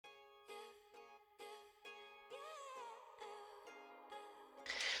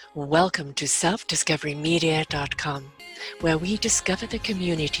Welcome to selfdiscoverymedia.com, where we discover the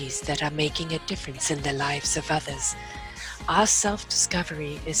communities that are making a difference in the lives of others. Our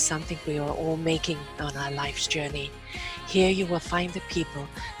self-discovery is something we are all making on our life's journey. Here you will find the people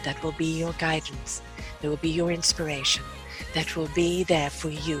that will be your guidance, that will be your inspiration, that will be there for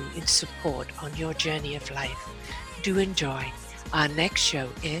you in support on your journey of life. Do enjoy. Our next show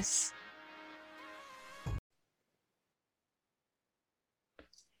is...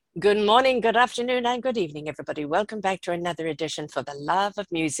 Good morning, good afternoon, and good evening, everybody. Welcome back to another edition for the love of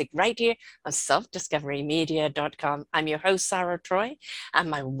music right here on selfdiscoverymedia.com. I'm your host, Sarah Troy, and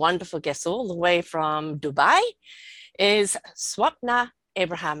my wonderful guest all the way from Dubai is Swapna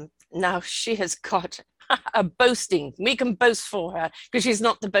Abraham. Now, she has got a boasting. We can boast for her because she's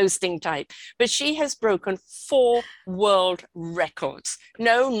not the boasting type, but she has broken 4 world records.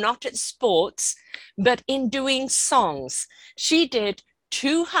 No, not at sports, but in doing songs. She did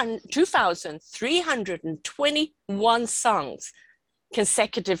 2,321 songs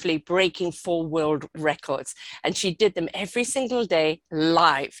consecutively, breaking 4 world records. And she did them every single day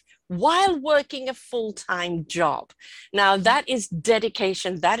live while working a full-time job. Now that is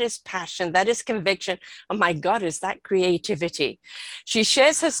dedication, that is passion, that is conviction. Oh my God, is that creativity? She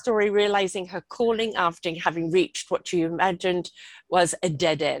shares her story, realizing her calling after having reached what she imagined was a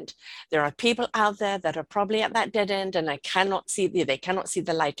dead end. There are people out there that are probably at that dead end and they cannot see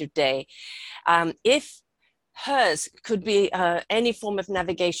the light of day. If hers could be any form of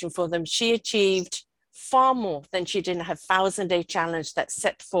navigation for them, she achieved far more than she did in her 1,000-day challenge that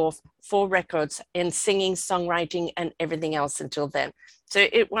set forth 4 records in singing, songwriting, and everything else until then. So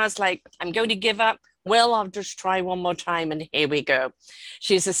it was like, I'm going to give up. Well, I'll just try one more time, and here we go.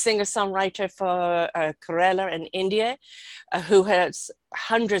 She's a singer-songwriter for Kerala in India, who has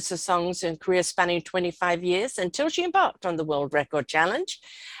hundreds of songs in career spanning 25 years until she embarked on the World Record Challenge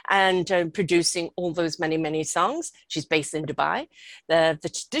and producing all those many, many songs. She's based in Dubai.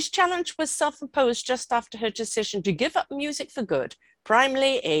 This challenge was self-imposed just after her decision to give up music for good.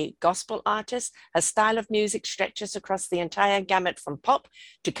 Primarily a gospel artist, her style of music stretches across the entire gamut from pop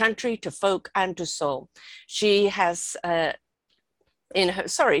to country to folk and to soul. She has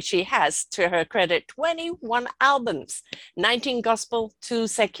she has, to her credit, 21 albums, 19 gospel, 2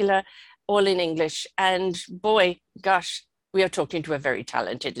 secular, all in English. And boy, gosh, we are talking to a very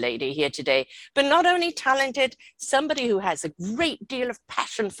talented lady here today, but not only talented, somebody who has a great deal of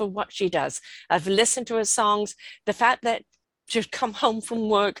passion for what she does. I've listened to her songs, the fact that she'd come home from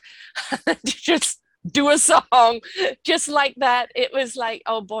work, just do a song just like that. It was like,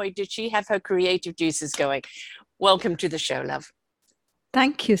 oh boy, did she have her creative juices going. Welcome to the show, love.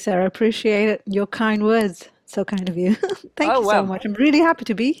 Thank you, Sarah. Appreciate it. Your kind words. So kind of you. Thank you so Well, much. I'm really happy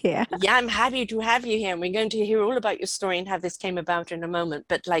to be here. yeah, I'm happy to have you here. And we're going to hear all about your story and how this came about in a moment.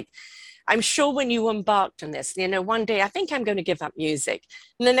 But like, I'm sure when you embarked on this, one day I think I'm going to give up music.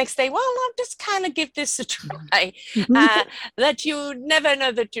 And the next day, well, I'll just kind of give this a try. That you never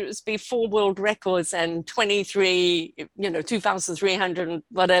know that it was be 4 world records and 23, 2,300 and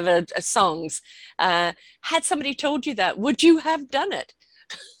whatever songs. Had somebody told you that, would you have done it?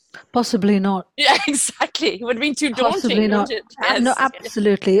 Possibly not. Yeah, exactly. It would have been too Possibly daunting, not. wouldn't it? Yes. No,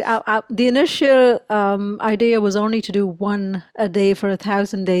 absolutely. The initial idea was only to do one a day for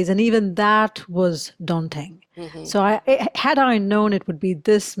 1,000 days, and even that was daunting. Mm-hmm. So had I known it would be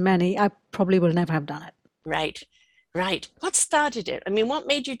this many, I probably would never have done it. Right. Right. What started it? I mean, what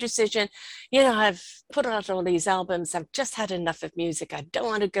made your decision? I've put out all these albums. I've just had enough of music. I don't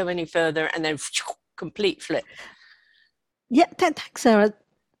want to go any further. And then complete flip. Yeah, thanks, Sarah.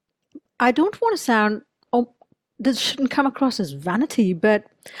 I don't want to sound, this shouldn't come across as vanity, but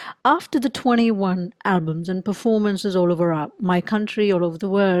after the 21 albums and performances all over my country, all over the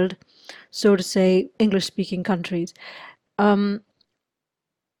world, so to say, English-speaking countries, there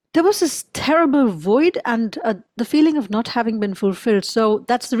was this terrible void and the feeling of not having been fulfilled. So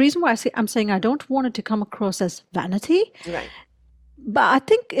that's the reason why I'm saying I don't want it to come across as vanity. Right. But I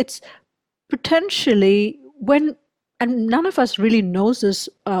think it's potentially and none of us really knows this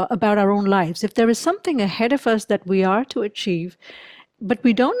about our own lives. If there is something ahead of us that we are to achieve, but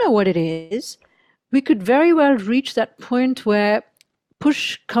we don't know what it is, we could very well reach that point where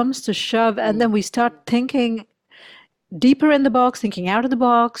push comes to shove, and then we start thinking deeper in the box, thinking out of the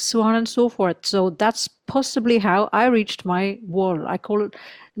box, so on and so forth. So that's possibly how I reached my wall. I call it,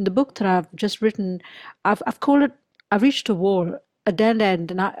 in the book that I've just written, I've called it, I've reached a wall, a dead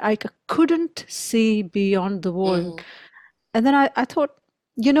end, and I couldn't see beyond the wall. And then I thought,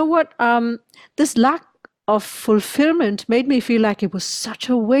 you know what, this lack of fulfillment made me feel like it was such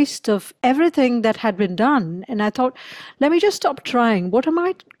a waste of everything that had been done. And I thought, let me just stop trying. What am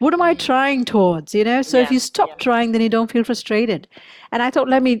I trying towards? So if Yeah. you stop trying, then you don't feel frustrated. And I thought,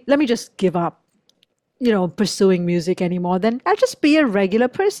 let me just give up, pursuing music anymore. Then I'll just be a regular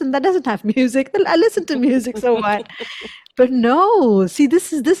person that doesn't have music. Then I listen to music, so what? But no, see,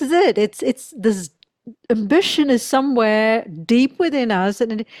 this is it. It's this ambition is somewhere deep within us,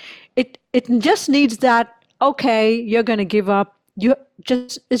 and it just needs that. Okay, you're going to give up.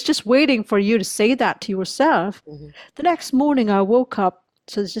 It's just waiting for you to say that to yourself. Mhm. The next morning, I woke up.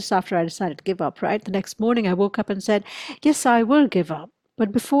 So it's just after I decided to give up, right? The next morning, I woke up and said, "Yes, I will give up.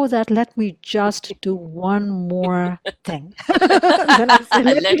 But before that, let me just do one more thing." Then I said,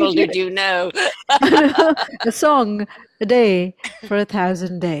 "Let Little me did you know. a song a day for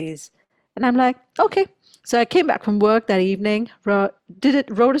 1,000 days." And I'm like, okay. So I came back from work that evening,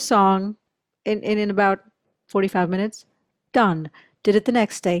 wrote a song in about 45 minutes, done. Did it the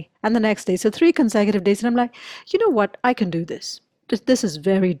next day and the next day. So 3 consecutive days. And I'm like, you know what? I can do this. This is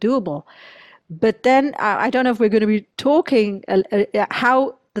very doable. But then I don't know if we're going to be talking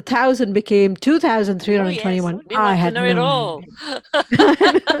how the 1,000 became Oh, yes. 2,321. We I want to had know it no all. idea.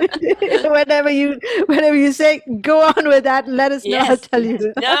 whenever you go on with that and let us know, I'll Yes. tell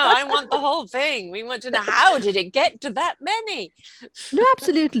you. No, I want the whole thing. We want to know, how did it get to that many? No,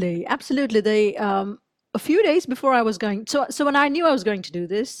 absolutely, absolutely. A few days before I was going, so when I knew I was going to do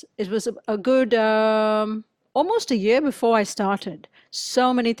this, it was a good almost a year before I started.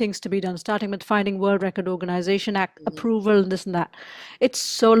 So many things to be done, starting with finding World Record Organization Mhm. approval and this and that. It's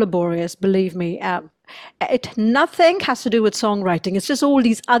so laborious, believe me. Mhm. It nothing has to do with songwriting. It's just all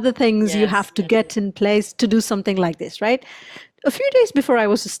these other things you Yes. have to get in place to do something like this, right? A few days before I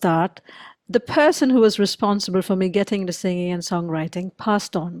was to start, the person who was responsible for me getting into singing and songwriting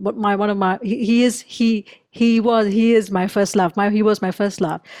passed on. But my one of my he is my first love. He was my first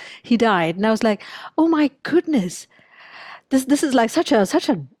love. He died, and I was like, oh my goodness, this is like such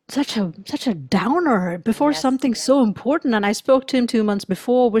a downer before Yes. something so important. And I spoke to him 2 months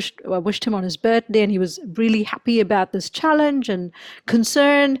before, wished him on his birthday, and he was really happy about this challenge and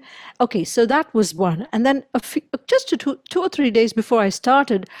concerned. Okay, so that was one. And then just 2 or 3 days before I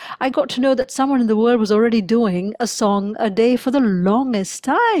started, I got to know that someone in the world was already doing a song a day for the longest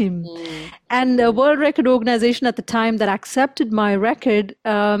time. Mm. And the World Record Organization at the time that accepted my record,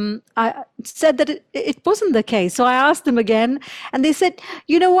 I said that it wasn't the case. So I asked them again, and they said,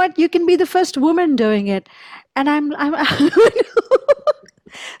 "You know what? You can be the first woman doing it." And I'm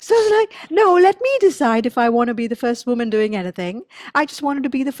so I was like, "No, let me decide if I want to be the first woman doing anything. I just wanted to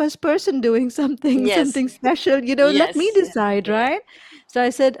be the first person doing something, Yes. something special. Let me Yes. decide, Yeah. right?" So I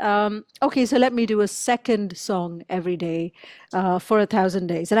said, okay, so let me do a second song every day for 1,000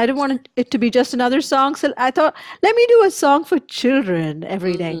 days. And I didn't want it to be just another song. So I thought, let me do a song for children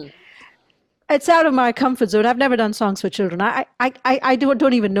every day. Mm. It's out of my comfort zone. I've never done songs for children. I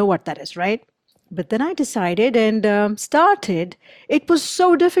don't even know what that is, right? But then I decided and started. It was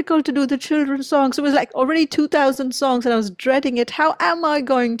so difficult to do the children's songs. It was like already 2,000 songs, and I was dreading it. How am I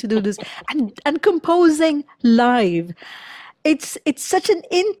going to do this? And composing live. It's such an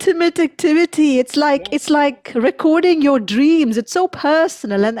intimate activity. It's like Yes. it's like recording your dreams. It's so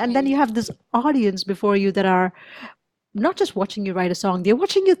personal, and then Mm. you have this audience before you that are not just watching you write a song, they're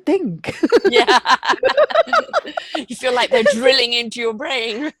watching you think. Yeah. You feel like they're drilling into your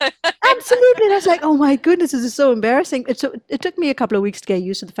brain. Absolutely. And I was like, oh my goodness, this is so embarrassing. It took me a couple of weeks to get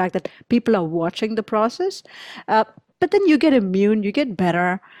used to the fact that people are watching the process. Uh, but then you get immune, you get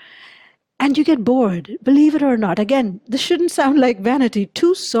better, and you get bored, believe it or not. Again, this shouldn't sound like vanity.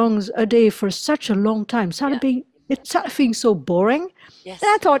 2 songs a day for such a long time Yeah. it started feeling so boring. And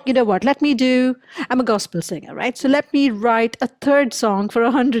I Yes. thought, you know what, I'm a gospel singer, right? So let me write a third song for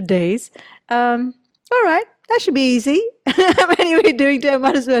 100 days. All right, that should be easy. I'm anyway doing it, I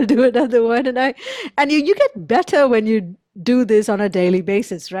might as well do another one. And you get better when you do this on a daily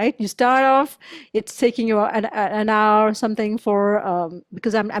basis, right? You start off, it's taking you an hour or something for,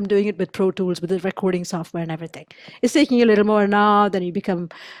 because I'm doing it with Pro Tools, with the recording software and everything. It's taking you a little more now, then you become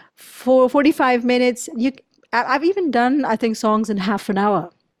 45 minutes. I've even done, I think, songs in half an hour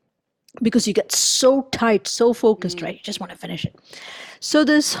because you get so tight, so focused, right? Mm. You just want to finish it. So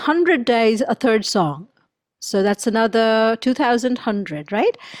this 100 days, a third song. So that's another 2,100,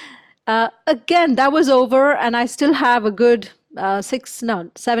 right? Again, that was over, and I still have a good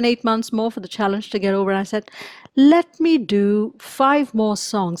 7, 8 months more for the challenge to get over. And I said, let me do 5 more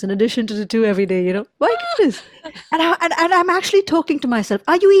songs in addition to the two every day, My goodness. And I'm actually talking to myself.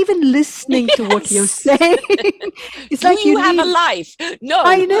 Are you even listening to what you're Yes. saying? It's Do like you you have a need, life? I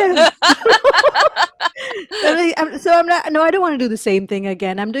No. know. So I'm not, no, I don't want to do the same thing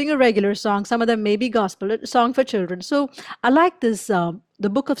again. I'm doing a regular song. Some of them may be gospel, a song for children. So I like this, the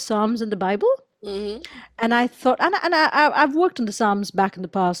book of Psalms in the Bible. Mhm. And I thought, I've worked on the Psalms back in the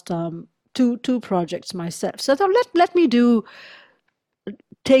past, two projects myself. So I thought, let me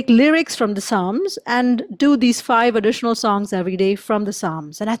take lyrics from the Psalms and do these 5 additional songs every day from the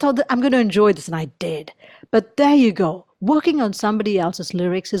Psalms. And I thought that I'm going to enjoy this, and I did. But there you go. Working on somebody else's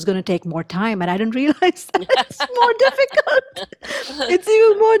lyrics is going to take more time, and I didn't realize that it's more difficult. It's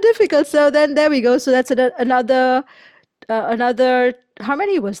even more difficult. So then there we go. So that's another. How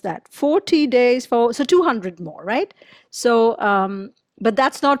many was that? 40 days for so 200 more, right? So, but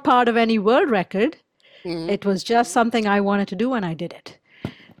that's not part of any world record. Mhm. It was just something I wanted to do, and I did it.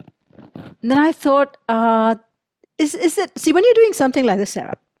 And then I thought, is it, see, when you're doing something like this,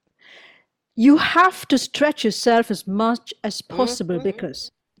 Sarah, you have to stretch yourself as much as possible, Mhm.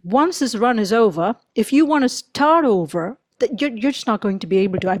 because once this run is over, if you want to start over, that you're just not going to be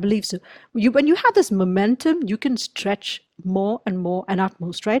able to. I believe so. When you have this momentum, you can stretch more and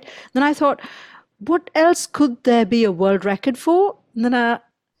utmost, right? Then I thought, what else could there be a world record for? And then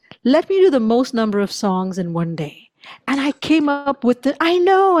let me do the most number of songs in one day. And I came up with I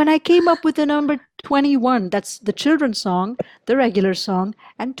know, and I came up with the number 21. That's the children's song, the regular song,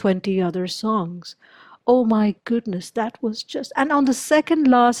 and 20 other songs. Oh my goodness, that was just. And on the second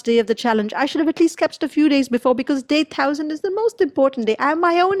last day of the challenge, I should have at least kept it a few days before, because day 1,000 is the most important day. I'm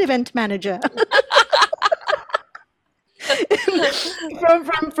my own event manager.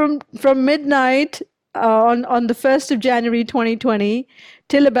 From midnight on the 1st of January 2020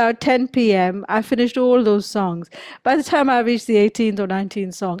 till about 10 p.m. I finished all those songs. By the time I reached the 18th or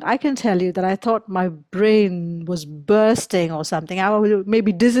 19th song, I can tell you that I thought my brain was bursting or something. I was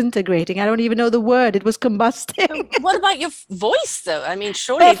maybe disintegrating. I don't even know the word. It was combusting. What about your voice, though? I mean,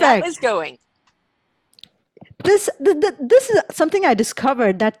 surely that was Perfect. going. This is something I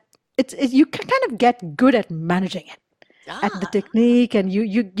discovered, that you can kind of get good at managing it, at the Ah, technique, and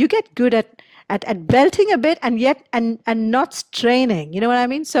you get good at belting a bit, and yet and not straining, you know what I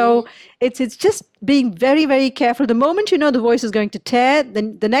mean? So mhm. it's just being very, very careful. The moment you know the voice is going to tear,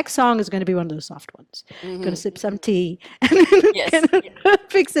 then the next song is going to be one of those soft ones. Going to Mhm. sip some tea and Yes. kind of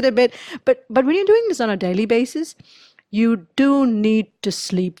fix it a bit. But when you're doing this on a daily basis, you do need to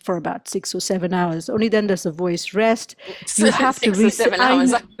sleep for about 6 or 7 hours. Only then does the voice rest. You have to 6 or 7 I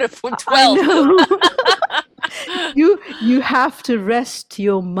hours. know, I would have put I 12. know. You have to rest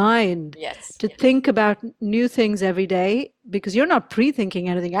your mind Yes. to think about new things every day, because you're not pre-thinking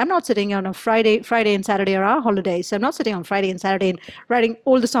anything. I'm not sitting on a Friday and Saturday are our holidays. So I'm not sitting on Friday and Saturday and writing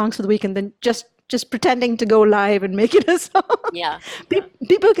all the songs for the week and then just pretending to go live and make it a song. Yeah.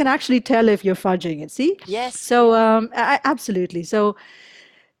 People can actually tell if you're fudging it. See? Yes. So absolutely. So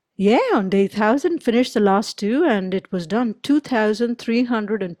yeah, on day 1,000, finished the last two, and it was done.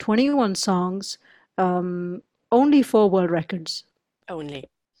 2,321 songs, um, only 4 world records. Only.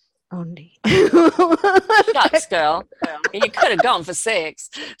 Only. Shucks, girl. You could have gone for 6.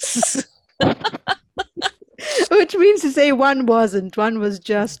 Which means to say one wasn't. One was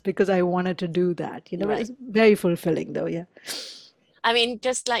just because I wanted to do that. Right. It's very fulfilling though, yeah. I mean,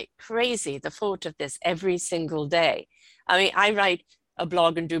 just like crazy, the thought of this every single day. I mean, I write a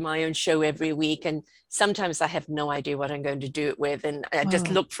blog and do my own show every week, and sometimes I have no idea what I'm going to do it with. And I just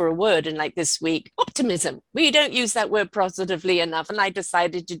Wow. look for a word. And like this week, optimism. We don't use that word positively enough. And I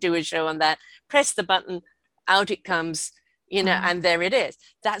decided to do a show on that. Press the button, out it comes, Wow. and there it is.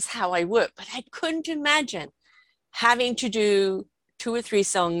 That's how I work. But I couldn't imagine having to do 2 or 3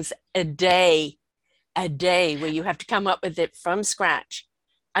 songs a day where you have to come up with it from scratch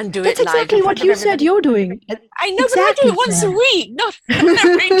and do That's it live in exactly front what of you said everybody. you're doing. I know, but I do Exactly, it once a Sarah. week, not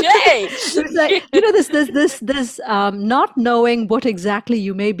every day. It's like, this not knowing what exactly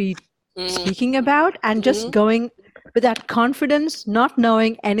you may be Mm, speaking about, and just mhm. going with that confidence, not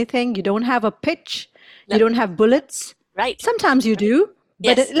knowing anything. You don't have a pitch, No, you don't have bullets. right. Sometimes you do,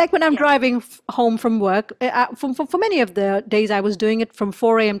 but Yes. like when I'm driving home from work, for many of the days I was doing it from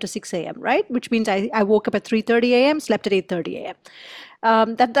 4 a.m. to 6 a.m., right? Which means I woke up at 3:30 a.m., slept at 8:30 a.m.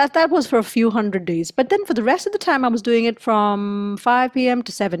 That was for a few hundred days. But then for the rest of the time, I was doing it from 5 p.m.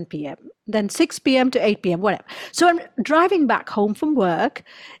 to 7 p.m., then 6 p.m. to 8 p.m., whatever. So I'm driving back home from work.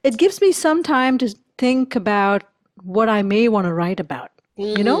 It gives me some time to think about what I may want to write about.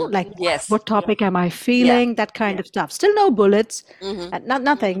 Like Yes. what topic am I Yeah. feeling, that kind of stuff. Still no bullets, Hmm. and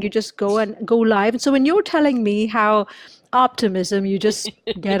nothing. You just go and go live. And so when you're telling me how optimism, you just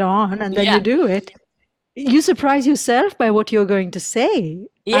get on and then you Yeah. do it, you surprise yourself by what you're going to say,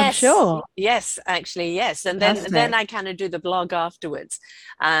 I'm Yes. sure. Yes, actually, yes. And then Fantastic. I kind of do the blog afterwards.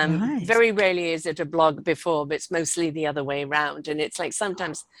 Nice. Very rarely is it a blog before, but it's mostly the other way around. And it's like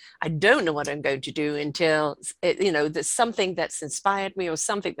sometimes I don't know what I'm going to do until there's something that's inspired me or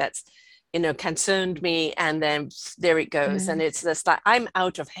something that's concerned me, and then there it goes. Yeah. And it's just like I'm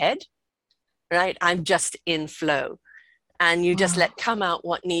out of head, right? I'm just in flow. And you just Wow. let come out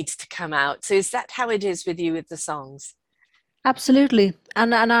what needs to come out. So is that how it is with you with the songs? Absolutely.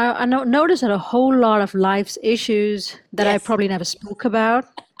 And I noticed that a whole lot of life's issues that I Yes. probably never spoke about,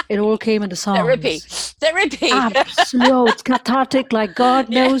 it all came into Therapy. songs. Therapy. Absolutely. Oh, it's cathartic, like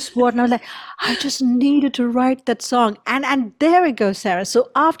God Yeah. knows what. And I was like, I just needed to write that song. And there we go, Sarah. So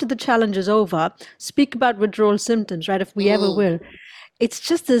after the challenge is over, speak about withdrawal symptoms, right? If we ever Mm, will. It's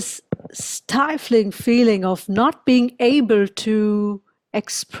just this stifling feeling of not being able to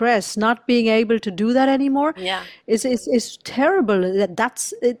express, not being able to do that anymore yeah. is terrible.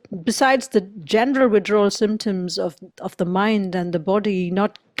 That's it. Besides the general withdrawal symptoms of the mind and the body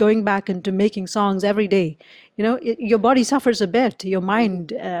not going back into making songs every day, your body suffers a bit, your Mhm.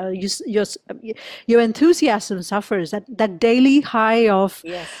 mind, your enthusiasm suffers. That daily high of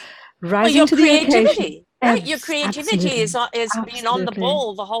Yes. Well, rising your to the occasion. creativity, right? Your creativity Absolutely, is been on the absolutely.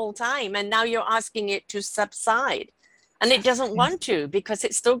 ball the whole time, and now you're asking it to subside, and it doesn't Yes, want to because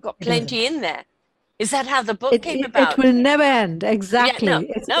it's still got it doesn't. plenty in there. Is that how the book It, came it it about? will never end. Yeah. No.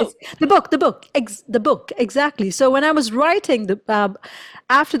 Exactly. It's No. the book. Exactly. So when I was writing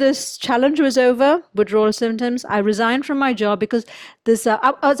after this challenge was over, withdrawal symptoms, I resigned from my job because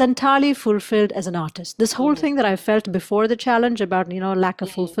I was entirely fulfilled as an artist. This whole Hmm. thing that I felt before the challenge about lack of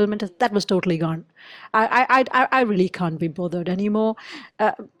Hmm. fulfillment, that was totally gone. I really can't be bothered anymore.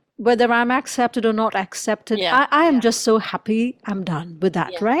 Uh, whether I'm accepted or not accepted, Yeah. I am just so happy I'm done with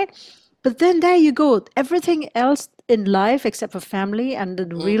that, Yeah. right? But then there you go. Everything else in life, except for family and the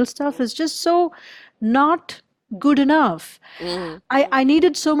Mm, real stuff, is just so not good enough. mm. I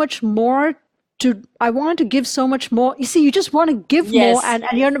needed so much more I wanted to give so much more. You see, you just want to give more, Yes.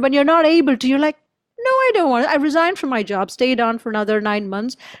 and when you're not able to, you're like, no, I don't want it. I resigned from my job, stayed on for another 9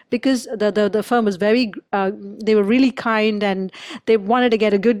 months because the firm was they were really kind and they wanted to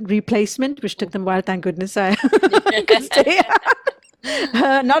get a good replacement, which took them a while. Thank goodness I could stay.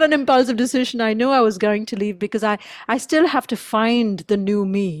 Not an impulsive decision. I knew I was going to leave because I still have to find the new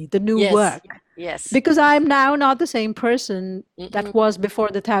me, the new Yes. work. Yes. Because I'm now not the same person Mm-mm. that was before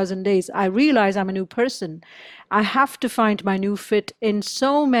the 1,000 days. I realize I'm a new person. I have to find my new fit in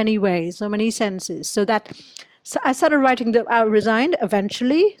so many ways, so many senses. So I started I resigned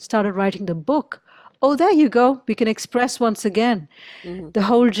eventually, started writing the book. Oh, there you go. We can express once again Mhm. the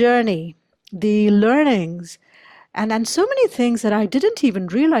whole journey, the learnings, and so many things that I didn't even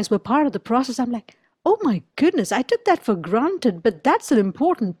realize were part of the process. I'm like, oh my goodness, I took that for granted, but that's an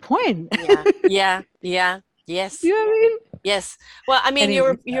important point. Yeah. Yeah. Yeah. Yes. You know what I mean? Yes. Well, I mean,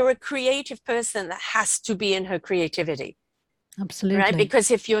 Anyway, you're a creative person that has to be in her creativity, right? absolutely.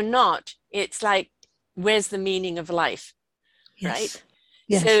 Because if you're not, it's like, where's the meaning of life, right? Yes.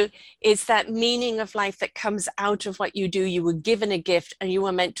 Yes. So it's that meaning of life that comes out of what you do. You were given a gift and you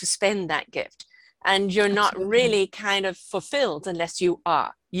were meant to spend that gift. And you're not Absolutely. really kind of fulfilled unless you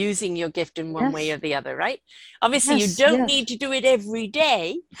are using your gift in one way or Yes. the other, right? Obviously, you Yes. don't Yes. need to do it every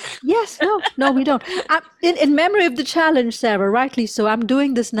day. Yes. No, no, we don't. In memory of the challenge, Sarah, rightly so, I'm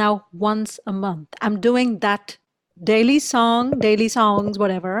doing this now once a month. I'm doing that daily songs,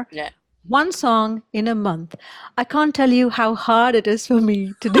 whatever, Yeah. one song in a month. I can't tell you how hard it is for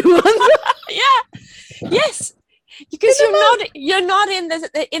me to do one song Yeah. Yes. in Because a month. you're not in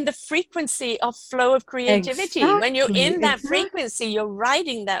the frequency of flow of creativity. When you're Exactly. in that Exactly. frequency, you're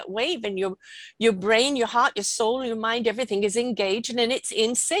riding that wave, and your brain, your heart, your soul, your mind, everything is engaged and it's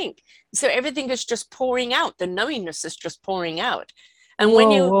in sync. So everything is just pouring out. The knowingness is just pouring out. And when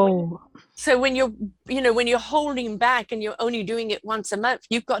Whoa, you whoa. so when you're when you're holding back and you're only doing it once a month,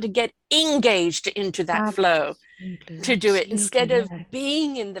 you've got to get engaged into that flow Absolutely. to do it instead Absolutely. of Yeah.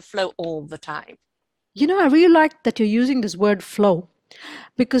 being in the flow all the time. I really like that you're using this word flow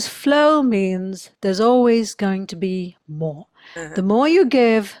because flow means there's always going to be more. Uh-huh. The more you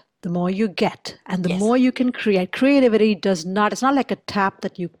give, the more you get, and the Yes. more you can create. Creativity does not, it's not like a tap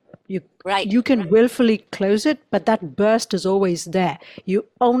that you You Right. you can willfully close it, but that burst is always there. You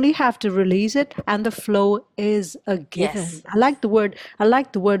only have to release it, and the flow is a given. Yes. I like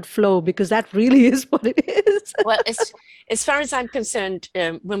the word flow because that really is what it is. Well, as far as I'm concerned,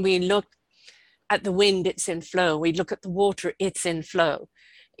 when we look at the wind, it's in flow. We look at the water, it's in flow.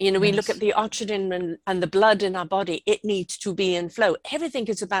 We look at Yes, the oxygen and the blood in our body, it needs to be in flow. Everything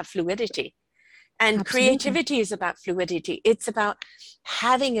is about fluidity. And absolutely. creativity is about fluidity. It's about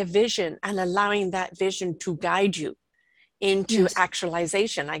having a vision and allowing that vision to guide you into Yes,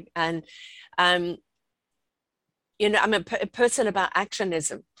 actualization. Um, I'm a person about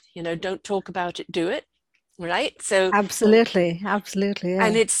actionism. Don't talk about it, do it. Right. So, absolutely, absolutely.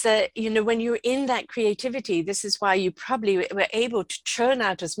 and Yeah. it's, when you're in that creativity, this is why you probably were able to churn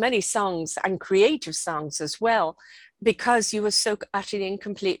out as many songs and creative songs as well, because you were so utterly and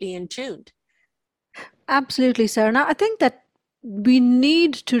completely in tune. Absolutely, Sarah. Now, I think that we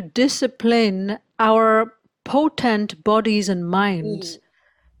need to discipline our potent bodies and minds Mm.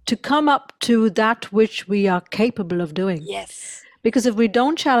 to come up to that which we are capable of doing. Yes. Because if we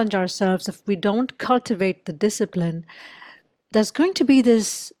don't challenge ourselves, if we don't cultivate the discipline, there's going to be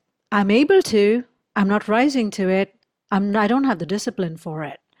this I'm able to, I'm not rising to it, I don't have the discipline for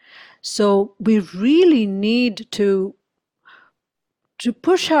it. So we really need to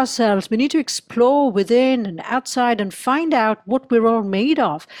push ourselves. We need to explore within and outside and find out what we're all made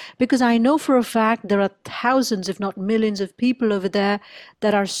of. Because I know for a fact there are thousands, if not millions, of people over there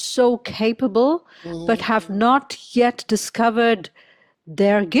that are so capable, but Mm. have not yet discovered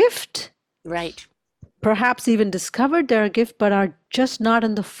their gift. Right. Perhaps even discovered their gift, but are just not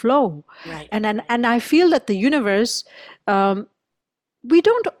in the flow. Right. And I feel that the universe, we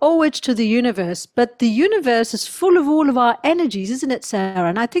don't owe it to the universe, but the universe is full of all of our energies, isn't it, Sarah?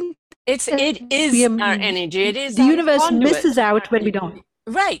 And I think It we is our energy. It is the our universe conduit. misses out when we don't.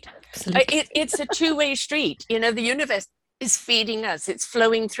 Right. Absolutely. It's a two-way street. The universe is feeding us. It's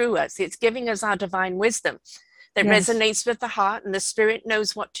flowing through us. It's giving us our divine wisdom that Yes. resonates with the heart, and the spirit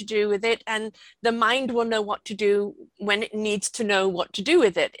knows what to do with it, and the mind will know what to do when it needs to know what to do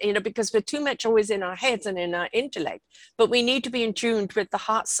with it, because we're too much always in our heads and in our intellect. But we need to be in tune with the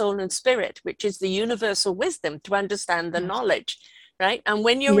heart, soul, and spirit, which is the universal wisdom, to understand the Yes. knowledge. Right. And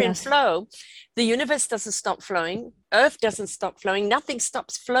when you're in Yes. flow, the universe doesn't stop flowing, earth doesn't stop flowing, nothing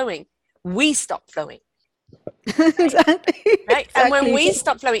stops flowing. We stop flowing. Exactly. Right. And when Exactly. we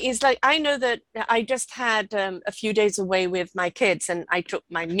stop flowing, it's like, I know that I just had a few days away with my kids, and I took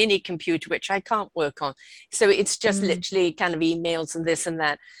my mini computer, which I can't work on. So it's just Mm, literally kind of emails and this and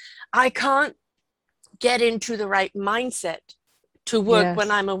that. I can't get into the right mindset to work when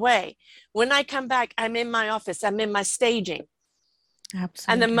yes. I'm away. When I come back, I'm in my office, I'm in my staging. And the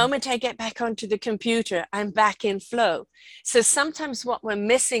Absolutely. moment I get back onto the computer, I'm back in flow. So sometimes what we're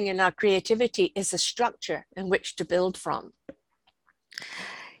missing in our creativity is a structure in which to build from.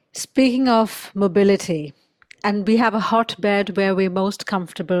 Speaking of mobility, and we have a hotbed where we're most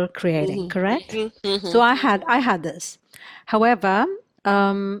comfortable creating, Mm-hmm, correct? mm-hmm, mm-hmm. So I had this. However,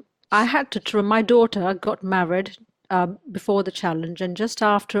 I had to my daughter got married before the challenge, and just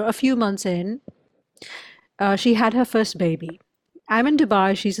after a few months in, she had her first baby. I'm in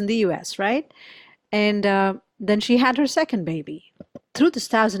Dubai, she's in the US, right? And then she had her second baby. Through this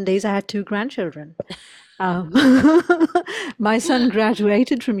 1,000 days, I had two grandchildren. Um, my son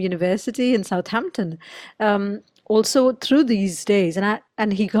graduated from university in Southampton. Also through these days,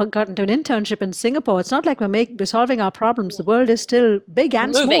 and he got into an internship in Singapore. It's not like we're solving our problems. The world is still big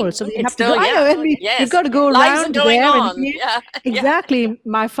and small, Moving. so we It's have to go. still, I yeah. know, and we've Yes. got to go Lives are around going there and on. here. Yeah. Yeah. Exactly.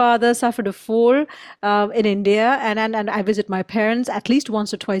 My father suffered a fall in India, and I visit my parents at least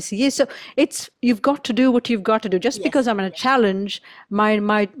once or twice a year. So it's you've got to do what you've got to do. Just because Yes. I'm in a challenge,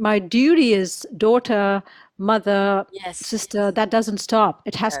 my duty is daughter, mother, Yes. sister. That doesn't stop.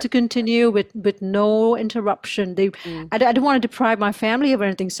 It has No. to continue with no interruption. Mm. I don't want to deprive my family of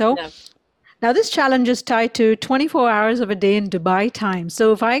anything. So No. now, this challenge is tied to 24 hours of a day in Dubai time.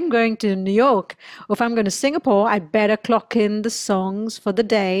 So if I'm going to New York or if I'm going to Singapore, I better clock in the songs for the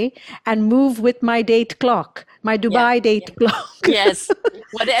day and move with my date clock, my Yeah. Dubai date clock. Yes. So,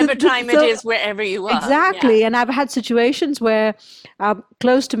 Whatever time it so is, wherever you are. Yeah. exactly. And I've had situations where I'm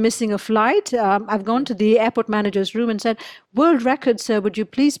close to missing a flight. I've gone to the airport manager's room and said, "World record, sir, would you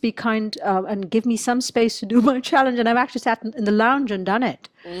please be kind and give me some space to do my challenge?" And I've actually sat in the lounge and done it.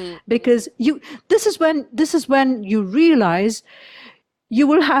 Mm. Because this is when you realize you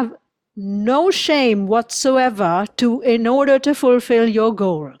will have no shame whatsoever to in order to fulfill your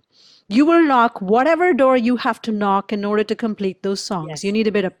goal. You will knock whatever door you have to knock in order to complete those songs. You Yes. need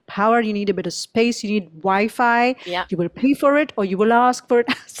a bit of power, you need a bit of space, you need Wi-Fi. Yeah. You will pay for it or you will ask for it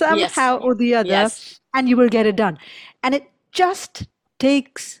Yes. somehow or the other, Yes. and you will get it done. And it just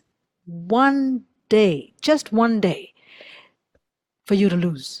takes one day, just one day, for you to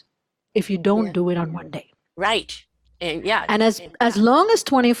lose if you don't Yeah. do it on one day. Right. And yeah. And as long as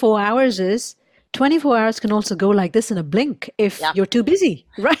 24 hours is, 24 hours can also go like this in a blink if Yeah. you're too busy,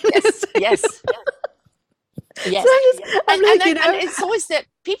 right? Yes. Yes. So Yes. I'm And, like, and it's always that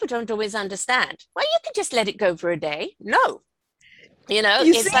people don't always understand. Well, you can just let it go for a day. No. you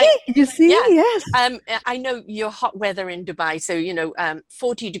It's like, see, yeah. yes. I know your hot weather in Dubai, so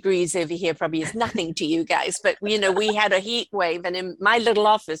 40 degrees over here probably is nothing to you guys. But we had a heat wave, and in my little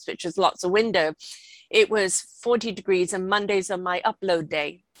office, which has lots of window, it was 40 degrees, and Mondays are my upload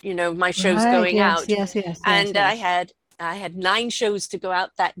day. My show's Right, going yes, out, yes, yes, yes, and yes. I had 9 shows to go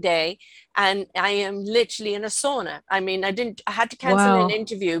out that day, and I am literally in a sauna. I mean, I had to cancel an Wow.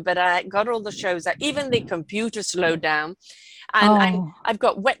 interview, but I got all the shows out. Even the computer slowed down, and Oh, I've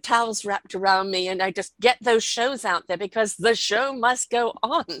got wet towels wrapped around me, and I just get those shows out there because the show must go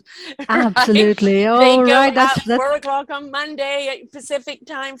on. Right? absolutely. They Oh, go right. out That's 4 o'clock on Monday Pacific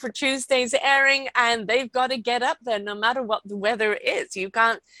time for Tuesday's airing, and they've got to get up there no matter what the weather is. You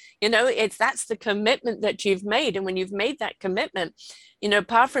can't, that's the commitment that you've made. And when you've made that commitment,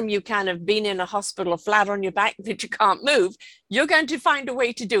 apart from you kind of being in a hospital flat on your back that you can't move, you're going to find a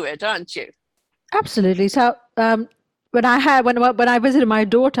way to do it, aren't you? absolutely. So, when I visited my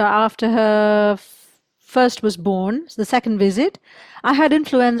daughter after her first was born, the second visit, I had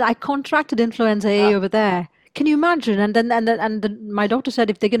influenza. I contracted influenza A Oh, over there. Can you imagine? And then my doctor said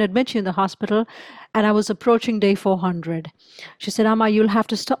if they can admit you in the hospital, and I was approaching day 400. She said, "Amma, you'll have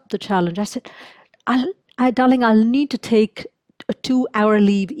to stop the challenge." I said, Darling, I'll need to take a 2 hour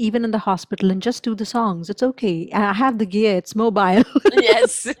leave even in the hospital and just do the songs. It's okay. I have the gear. It's mobile."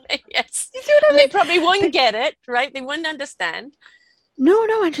 yes, yes. You see what I And they mean? probably won't But get it, right? They wouldn't understand. no,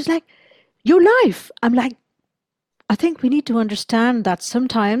 no. And she's like, your life. I'm like, I think we need to understand that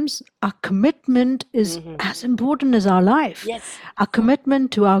sometimes our commitment is Hmm. as important as our life, Yes, our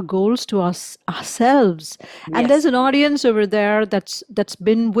commitment to our goals, to ourselves. And there's yes. an audience over there that's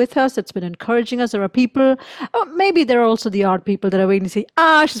been with us, that's been encouraging us. There are people, oh, maybe there are also the odd people that are waiting to see,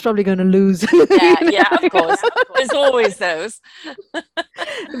 she's probably going to lose. Yeah, You yeah, of know? course. There's always those.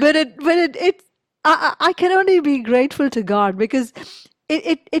 I can only be grateful to God because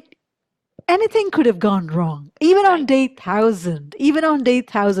it anything could have gone wrong. Right. Even on day 1,000,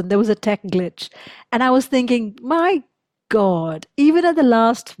 there was a tech glitch. And I was thinking, my God, even at the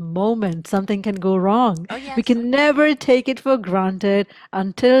last moment, something can go wrong. Oh, We yes. can never take it for granted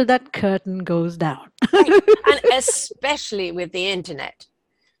until that curtain goes down. Right. And especially with the internet,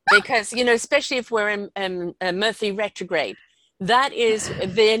 because, especially if we're in Murphy retrograde, that is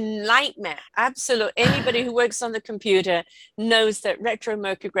the nightmare. Absolute. Anybody who works on the computer knows that retro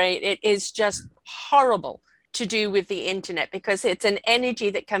retrograde, it is just horrible to do with the internet because it's an energy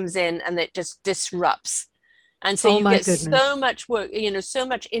that comes in and it just disrupts. And so Oh you my get goodness. so much work, so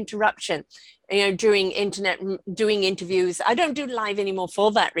much interruption, during internet, doing interviews. I don't do live anymore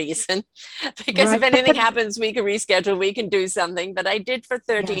for that reason, because if Right. anything happens, we can reschedule, we can do something. But I did for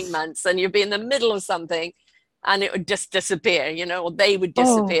 13 Yes. months, and you'd be in the middle of something and it would just disappear, or they would Oh,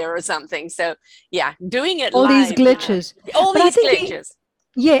 disappear or something. So yeah, doing it all these live, glitches. all But I these think glitches.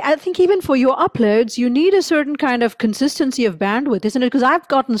 yeah, I think even for your uploads, you need a certain kind of consistency of bandwidth, isn't it? Because I've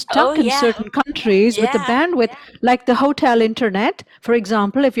gotten Oh stuck in yeah, certain countries with the yeah, bandwidth, like the hotel internet, for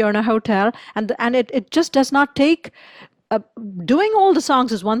example, if you're in a hotel, and it just does not take. Uh, Doing all the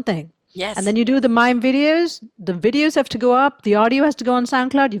songs is one thing. And yes, then you do the mime videos. The videos have to go up. The audio has to go on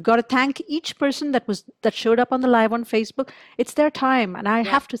SoundCloud. You've got to thank each person that showed up on the live on Facebook. It's their time, and I yeah,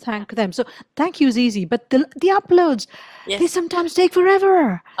 have to thank them. So thank you is easy, but the uploads, they yes. sometimes take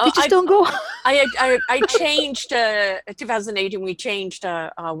forever. They Oh, just don't go. I changed 2018. We changed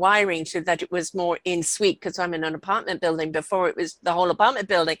our wiring so that it was more in suite because I'm in an apartment building. Before it was the whole apartment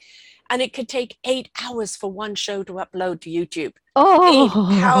building, and it could take 8 hours for one show to upload to YouTube. Eight Oh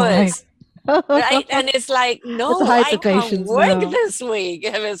my. hours, right? And it's like, That's a no, height I of can't patience work now. this week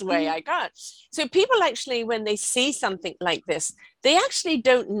this way. I can't. So people actually, when they see something like this, they actually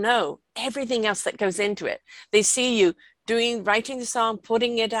don't know everything else that goes into it. They see you writing the song,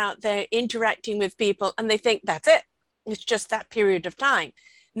 putting it out there, interacting with people, and they think that's it. It's just that period of time.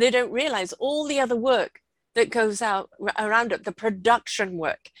 And they don't realize all the other work that goes out around it, the production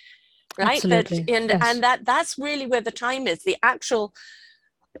work, right? That Absolutely. and Yes. and that's really where the time is, the actual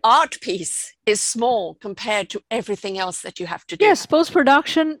art piece is small compared to everything else that you have to do. Yes,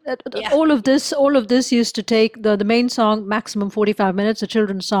 post-production, Yeah. all of this used to take the main song maximum 45 minutes, the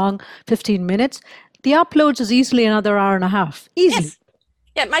children's song 15 minutes. The uploads is easily another hour and a half. Easily. Yes.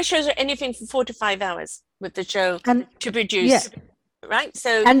 Yeah, my shows are anything from 4 to 5 hours with the show And to produce. yeah. Right.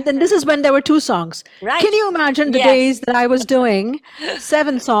 So And then this is when there were 2 songs. right. Can you imagine the Yes. days that I was doing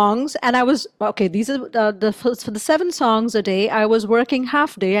 7 songs and I was, okay, these are for the 7 songs a day, I was working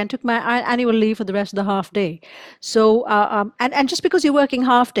half day and took my annual leave for the rest of the half day. So, and just because you're working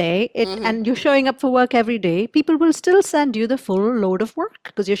half day and you're showing up for work every day, people will still send you the full load of work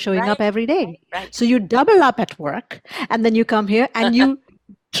because you're showing up Right. every day. Right. So you double up at work and then you come here and you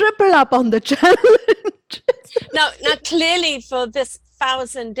triple up on the challenge. Now, clearly for this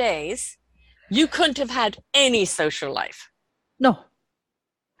 1,000 days, you couldn't have had any social life. No.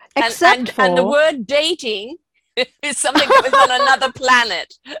 And Except and the for word dating is something that was on another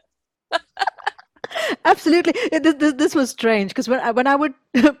planet. absolutely. This was strange because when I would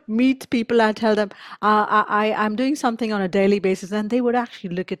meet people, I'd tell them I'm doing something on a daily basis, and they would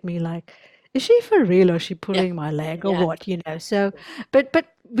actually look at me like, "Is she for real, or is she pulling my leg, or Yeah. what?" You know. So, but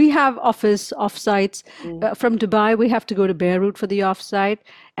we have office offsites from Dubai. We have to go to Beirut for the offsite,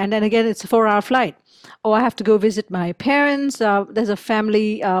 and then again it's a 4-hour flight. Or I have to go visit my parents. There's a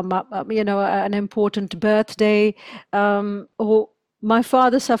family, an important birthday. Or my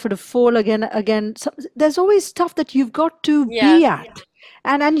father suffered a fall again. So there's always stuff that you've got to be Yeah. at,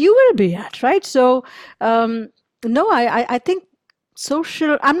 and you will be at, right? So no, I think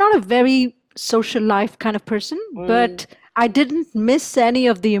I'm not a very social life kind of person, but I didn't miss any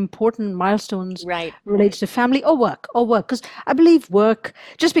of the important milestones Right. related to family or work, because I believe work,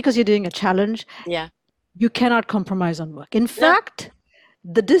 just because you're doing a challenge, Yeah. you cannot compromise on work. In fact,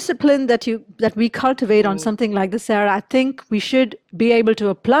 the discipline that we cultivate on something like this, Sarah, I think we should be able to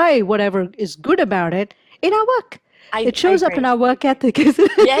apply whatever is good about it in our work. It shows up in our work ethic,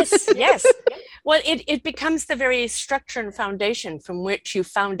 isn't it? Yes, yes. Well, it becomes the very structure and foundation from which you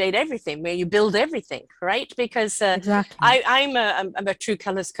foundate everything, where you build everything, right? Because Exactly. I'm a true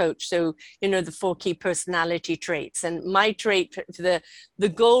colors coach, so the 4 key personality traits, and my trait, the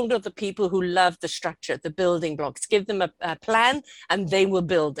goal of the people who love the structure, the building blocks, give them a plan, and they will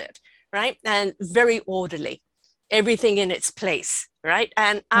build it, right? And very orderly, everything in its place. Right.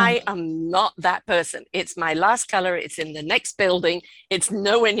 And I am not that person. It's my last color. It's in the next building. It's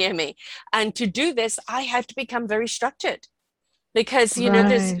nowhere near me. And to do this, I have to become very structured because,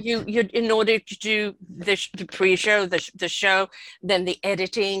 there's you in order to do the pre-show, the show, then the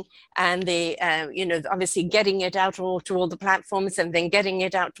editing and the, obviously getting it out to all the platforms and then getting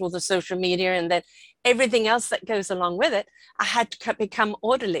it out to all the social media and then everything else that goes along with it, I had to become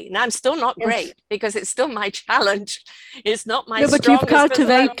orderly. Now I'm still not great because it's still my challenge. It's not my but you've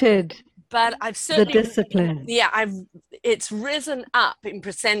cultivated but I've certainly the discipline. Yeah, it's risen up in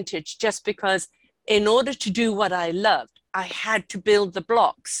percentage just because in order to do what I loved, I had to build the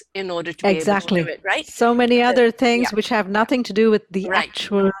blocks in order to be able to do it, right? So many other things which have nothing to do with the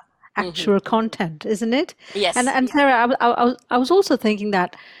actual content, isn't it? Yes. And Sarah, I was also thinking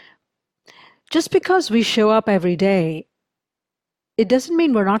that just because we show up every day, it doesn't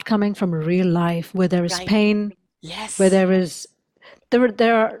mean we're not coming from a real life where there is pain. Yes. Where there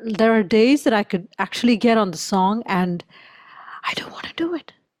are days that I could actually get on the song and I don't want to do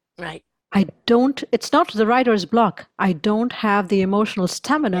it. Right. It's not the writer's block. I don't have the emotional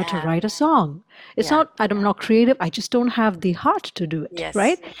stamina to write a song. It's not, I'm not creative. I just don't have the heart to do it. Yes.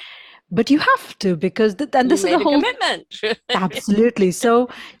 Right. But you have to, because this is the whole commitment. Absolutely. So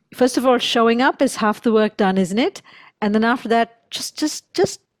first of all, showing up is half the work done, isn't it? And then after that,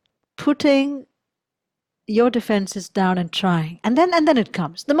 just putting your defenses down and trying, and then it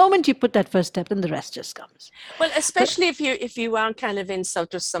comes. The moment you put that first step, then the rest just comes. Well, especially if you are kind of in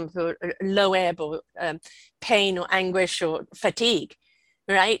sort of some low ebb or pain or anguish or fatigue,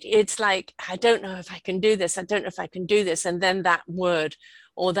 right? It's like, I don't know if I can do this. I don't know if I can do this. And then that word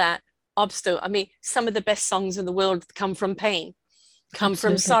or that obstacle. I mean, some of the best songs in the world come from pain, come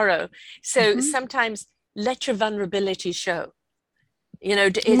from sorrow. So sometimes let your vulnerability show.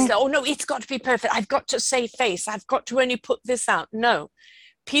 It's oh no, it's got to be perfect. I've got to save face. I've got to only put this out. No,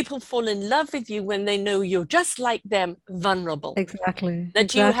 people fall in love with you when they know you're just like them, vulnerable. Exactly.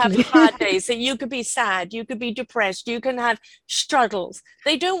 That you have hard days, that you could be sad, you could be depressed, you can have struggles.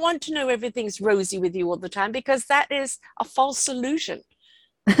 They don't want to know everything's rosy with you all the time because that is a false illusion.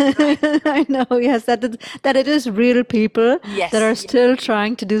 I know, yes, that it is real people that are still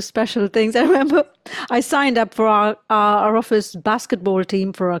trying to do special things. I remember I signed up for our office basketball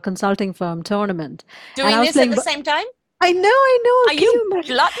team for a consulting firm tournament. Doing this at the same time? I know. Are Can you you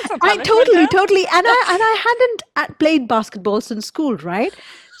imagine? glutton for I punishment, totally, girl? totally. And I hadn't played basketball since school, right?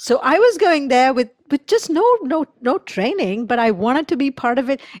 So I was going there with just no training, but I wanted to be part of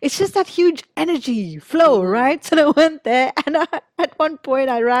it. It's just that huge energy flow, Mm. right? So I went there, and at one point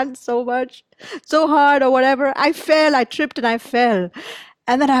I ran so much, so hard or whatever. I fell, I tripped, and I fell,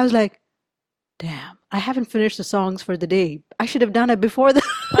 and then I was like, "Damn, I haven't finished the songs for the day. I should have done it before the."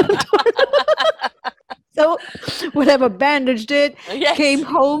 So, whatever bandaged it, Yes. came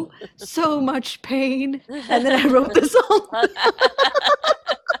home, so much pain, and then I wrote the song.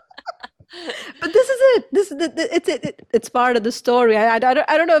 But this is it. This is it's part of the story. I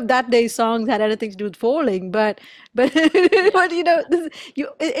don't know if that day's songs had anything to do with falling, but Yeah. but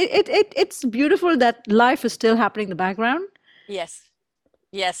it's beautiful that life is still happening in the background. Yes.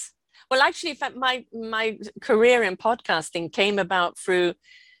 Yes. Well, actually, in fact, my career in podcasting came about through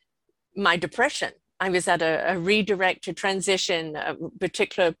my depression. I was at a redirect, a transition, a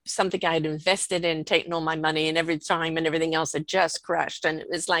particular something I had invested in, taken all my money, and every time and everything else had just crashed. And it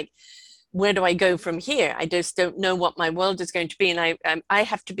was like, where do I go from here? I just don't know what my world is going to be, and I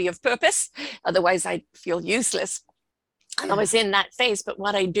have to be of purpose, otherwise I feel useless. And I Yeah. was in that phase. But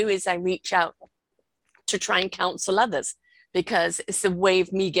what I do is I reach out to try and counsel others because it's a way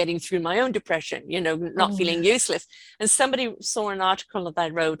of me getting through my own depression, not Oh feeling yeah. useless. And somebody saw an article that I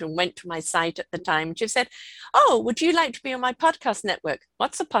wrote and went to my site at the time. And she said, "Oh, would you like to be on my podcast network?"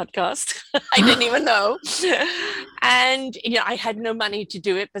 What's a podcast? I didn't even know. And, I had no money to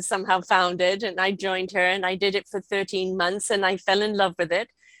do it, but somehow found it. And I joined her and I did it for 13 months and I fell in love with it.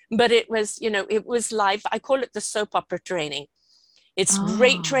 But it was, it was live. I call it the soap opera training. It's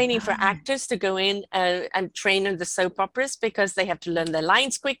great Oh, training for nice. actors to go in and train in the soap operas because they have to learn their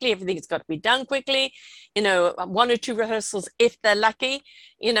lines quickly. Everything's got to be done quickly, one or two rehearsals if they're lucky,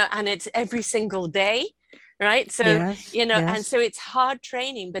 and it's every single day. Right. So, Yes, and yes. so it's hard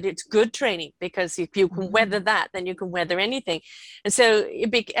training, but it's good training because if you can weather Mm. that, then you can weather anything. And so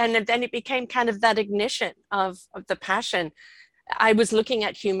and then it became kind of that ignition of the passion. I was looking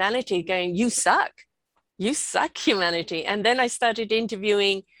at humanity going, you suck, humanity. And then I started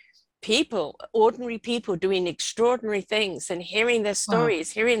interviewing people, ordinary people doing extraordinary things and hearing their Wow,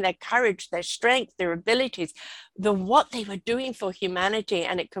 stories, hearing their courage, their strength, their abilities, what they were doing for humanity.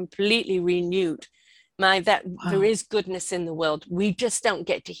 And it completely renewed that there wow. is goodness in the world. We just don't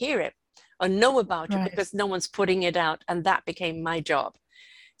get to hear it or know about it Right. because no one's putting it out. And that became my job.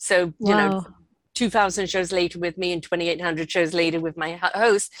 So, Wow. 2000 shows later with me and 2800 shows later with my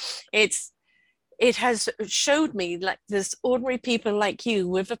host, it has showed me like this ordinary people like you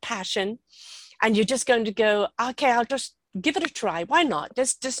with a passion, and you're just going to go, okay, I'll just give it a try. Why not?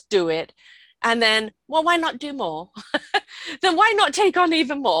 Just do it. And then, well, why not do more? Then why not take on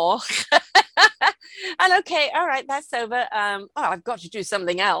even more? And okay, all right, that's over. Oh, I've got to do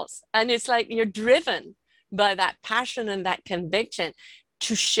something else. And it's like you're driven by that passion and that conviction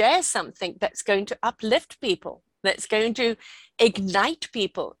to share something that's going to uplift people, that's going to ignite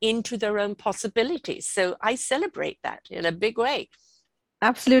people into their own possibilities. So I celebrate that in a big way.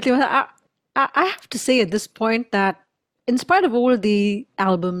 Absolutely. Well, I have to say at this point that in spite of all the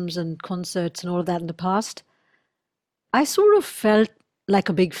albums and concerts and all of that in the past, I sort of felt like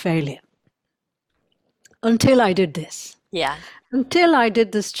a big failure until I did this. Yeah. Until I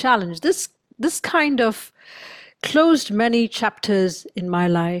did this challenge. This kind of closed many chapters in my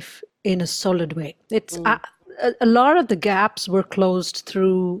life in a solid way. Mm. A lot of the gaps were closed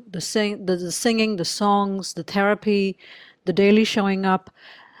through the singing, the songs, the therapy, the daily showing up,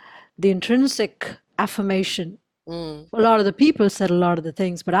 the intrinsic affirmation. Mm. A lot of the people said a lot of the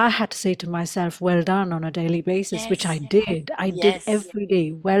things, but I had to say to myself, well done on a daily basis, which I Yes. did. I did Yes. every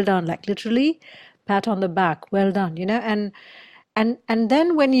day. Well done, like literally pat on the back, well done, and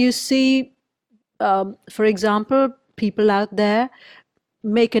then when you see, for example, people out there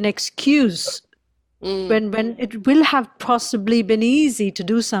make an excuse Mm. when it will have possibly been easy to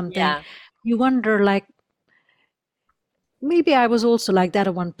do something, Yeah. you wonder like maybe I was also like that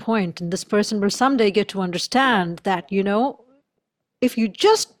at one point, and this person will someday get to understand that, if you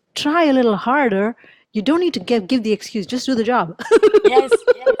just try a little harder, you don't need to give the excuse, just do the job. Yes.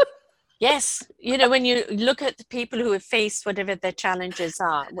 Yes, when you look at the people who have faced whatever their challenges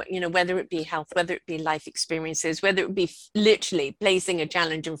are, whether it be health, whether it be life experiences, whether it be literally placing a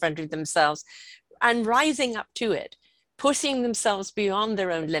challenge in front of themselves and rising up to it, pushing themselves beyond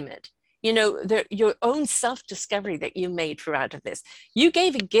their own limit, your own self-discovery that you made throughout of this. You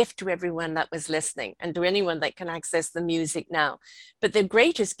gave a gift to everyone that was listening and to anyone that can access the music now. But the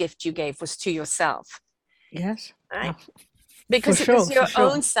greatest gift you gave was to yourself, Yes. right? For because it was sure, for your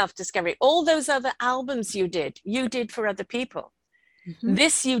own sure. self-discovery. All those other albums you did for other people. Hmm.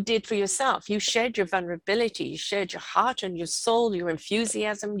 This you did for yourself. You shared your vulnerability, you shared your heart and your soul, your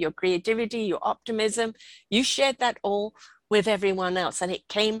enthusiasm, your creativity, your optimism. You shared that all with everyone else, and it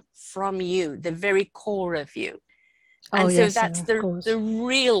came from you, the very core of you. Oh, And so yes, that's of the course.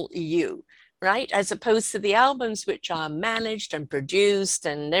 real you, right? As opposed to the albums which are managed and produced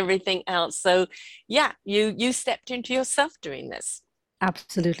and everything else. So yeah, you stepped into yourself doing this.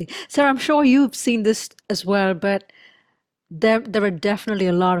 Absolutely. Sarah, I'm sure you've seen this as well, but there are definitely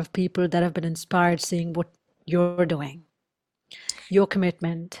a lot of people that have been inspired seeing what you're doing, your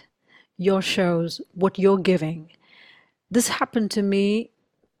commitment, your shows, what you're giving. This happened to me,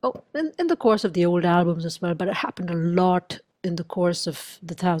 oh, in the course of the old albums as well, but it happened a lot in the course of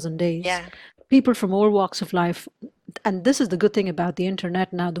the Thousand Days. Yeah. People from all walks of life, and this is the good thing about the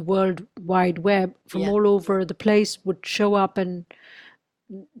internet now, the World Wide Web, from Yeah. all over the place would show up and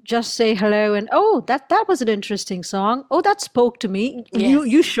just say hello and oh, that was an interesting song. Oh, that spoke to me. You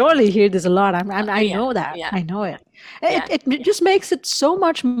Yes. surely hear this a lot. I Yeah. know that. Yeah. I know it. Yeah. It just makes it so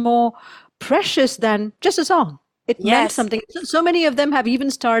much more precious than just a song. It meant Yes. something. So many of them have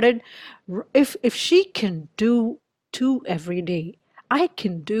even started. If she can do two every day, I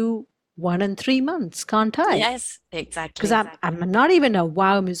can do one in 3 months, can't I? Yes. Because Exactly. I'm not even a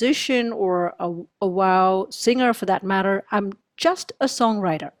wow musician or a wow singer for that matter. I'm just a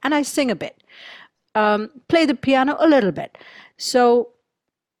songwriter and I sing a bit, play the piano a little bit. So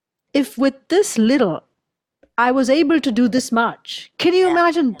if with this little I was able to do this much, can you Yeah.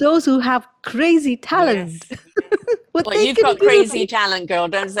 imagine those who have crazy talent, Yes. what Well, they you've can got crazy do? talent, girl.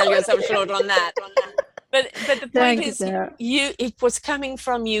 Don't sell yourself short on that. But the point Thank you, is, Sarah. it was coming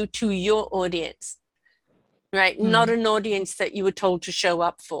from you to your audience, right? Not Hmm. an audience that you were told to show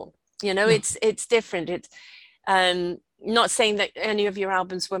up for. You know, No. it's different. It's not saying that any of your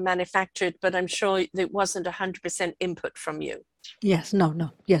albums were manufactured, but I'm sure it wasn't 100% input from you, Yes. No. No.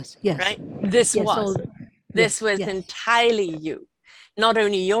 Yes. Yes. right? This Yes. All. was. This Yes. was Yes. entirely you. Not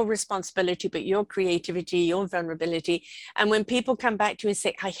only your responsibility, but your creativity, your vulnerability. And when people come back to you and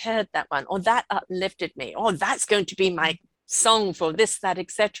say, I heard that one, or that uplifted me, or that's going to be my song for this, that,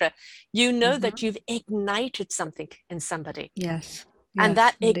 etc., you know that Hmm. you've ignited something in somebody. Yes. And Yes.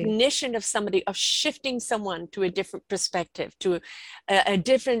 that Indeed. ignition of somebody, of shifting someone to a different perspective, to a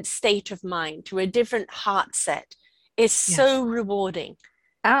different state of mind, to a different heart set, is Yes. so rewarding.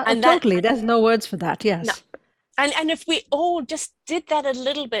 And that, Totally. There's no words for that. no, Yes. and if we all just did that a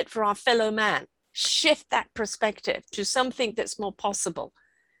little bit for our fellow man, shift that perspective to something that's more possible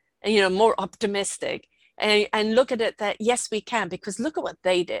and more optimistic, and look at it that yes, we can, because look at what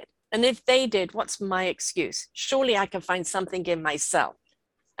they did. And if they did, what's my excuse? Surely I can find something in myself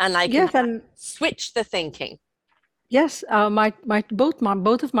and I can Yes, and switch the thinking. yes, my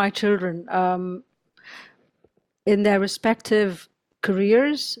both of my children, in their respective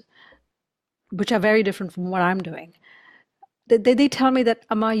careers, which are very different from what I'm doing, they tell me that,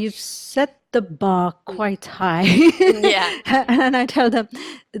 Amma, you've set the bar quite high. Yeah. And I tell them,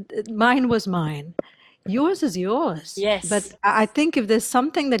 mine was mine. Yours is yours. But Yes. I think if there's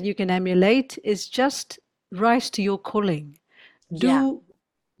something that you can emulate, is just rise to your calling. Yeah. Do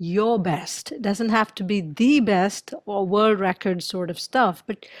your best. It doesn't have to be the best or world record sort of stuff,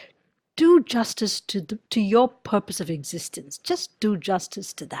 but do justice to your purpose of existence. Just do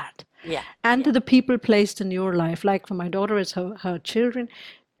justice to that. Yeah. And to the people placed in your life. Like for my daughter, it's her children.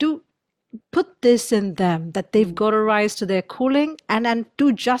 Do put this in them that they've got to rise to their calling and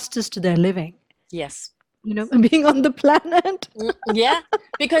do justice to their living, Yes. being on the planet. Yeah.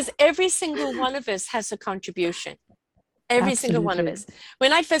 Because every single one of us has a contribution. Every single one of Absolutely. us.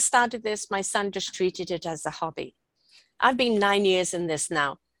 When I first started this, my son just treated it as a hobby. I've been 9 years in this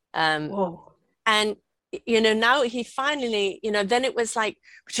now. Whoa. And now he finally, then it was like,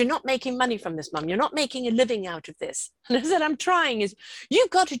 but you're not making money from this, mom. You're not making a living out of this. And I said, I'm trying. Is you've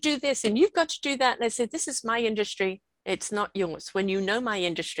got to do this and you've got to do that. And I said, this is my industry. It's not yours. When you know my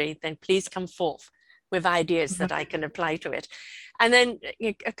industry, then please come forth with ideas that I can apply to it. And then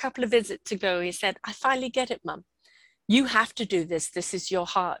a couple of visits ago, he said, I finally get it, mom. You have to do this. This is your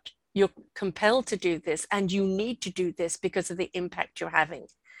heart. You're compelled to do this, and you need to do this because of the impact you're having.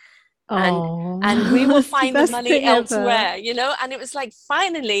 And Oh, and we will it's the find the best money thing ever. elsewhere, and it was like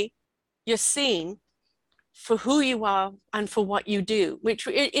finally you're seen for who you are and for what you do, which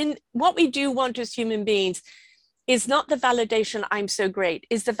in what we do want as human beings is not the validation I'm so great,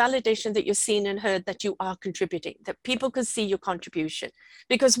 is the validation that you're seen and heard, that you are contributing, that people can see your contribution.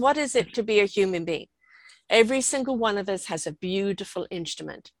 Because what is it to be a human being? Every single one of us has a beautiful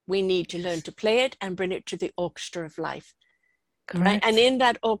instrument. We need to learn to play it and bring it to the orchestra of life. right? And Correct. in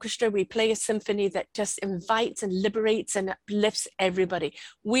that orchestra, we play a symphony that just invites and liberates and uplifts everybody.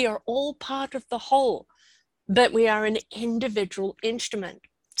 We are all part of the whole, but we are an individual instrument.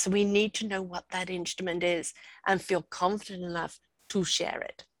 So we need to know what that instrument is and feel confident enough to share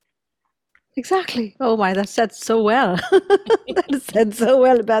it. Exactly. Oh my, that's said so well. That is said so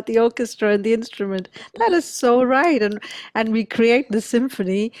well about the orchestra and the instrument. That is so right. And we create the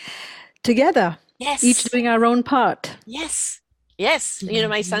symphony together, each Yes, doing our own part. yes, yes. You know,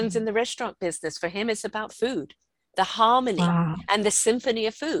 my son's Mhm. in the restaurant business. For him, it's about food, the harmony Wow. and the symphony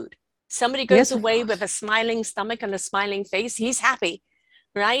of food. Somebody goes Yes, of away with course. a smiling stomach and a smiling face, he's happy,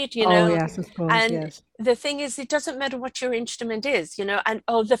 right? You Oh, know, yes, of course. and Yes. the thing is, it doesn't matter what your instrument is, you know, and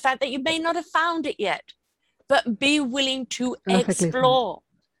oh, the fact that you may not have found it yet, but be willing to Perfectly fine. explore,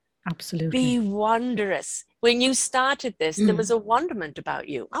 be Absolutely. wondrous. When you started this, there was Mm. a wonderment about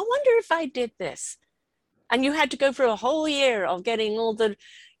you. I wonder if I did this. And you had to go through a whole year of getting all the,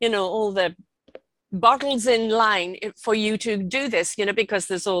 you know, all the bottles in line for you to do this, you know, because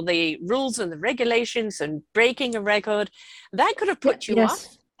there's all the rules and the regulations and breaking a record. That could have Yeah, put you yes.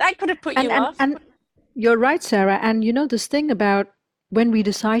 off. That could have put And you and off. and you're right, Sarah. And you know this thing about when we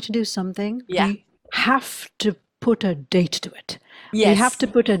decide to do something, Yeah. we have to put a date to it. We have Yes. to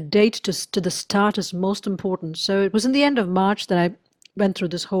put a date to the start is most important. So it was in the end of March that I went through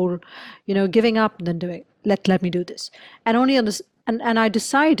this whole, giving up and then doing, let me do this. And only on this and I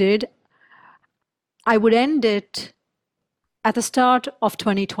decided I would end it at the start of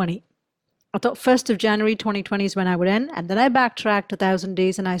 2020. I thought 1st of January 2020 is when I would end. And then I backtracked 1,000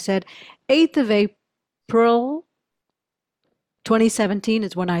 days and I said 8th of April 2017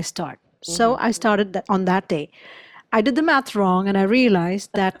 is when I start. So Mm-hmm. I started that on that day. I did the math wrong and I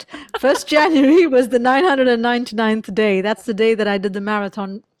realized that 1st January was the 999th day. That's the day that I did the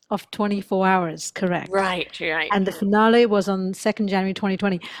marathon of 24 hours, correct. Right, right. And the finale was on 2nd January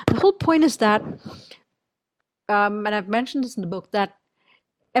 2020. The whole point is that, and I've mentioned this in the book, that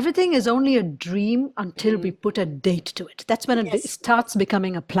everything is only a dream until we Mm. put a date to it. That's when it Yes. starts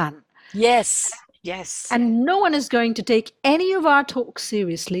becoming a plan. Yes. Yes. And no one is going to take any of our talks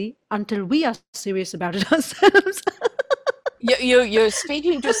seriously until we are serious about it ourselves. You're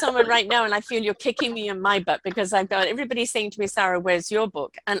speaking to someone right now, and I feel you're kicking me in my butt because I've got everybody saying to me, Sarah, where's your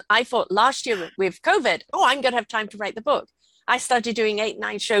book? And I thought last year with COVID, oh, I'm going to have time to write the book. I started doing 8,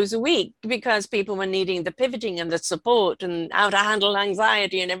 9 shows a week because people were needing the pivoting and the support and how to handle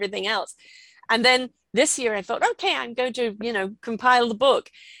anxiety and everything else. And then this year I thought, okay, I'm going to, you know, compile the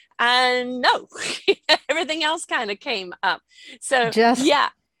book. And no, everything else kind of came up. So Just yeah,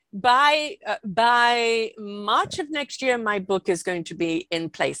 by March of next year, my book is going to be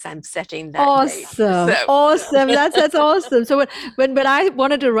in place. I'm setting that date. awesome. So Awesome. That's awesome. So when I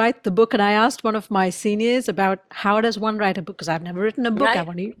wanted to write the book and I asked one of my seniors about how does one write a book, because I've never written a book, right, I've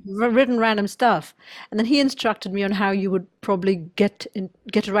only written random stuff. And then he instructed me on how you would probably get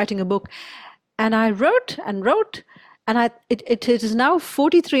to writing a book. And I wrote and wrote, and it is now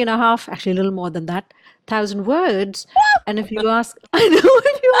 43 and a half, actually a little more than that, thousand words. And if you ask, I know,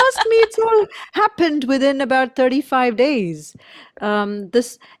 if you ask me, it's all happened within about 35 days.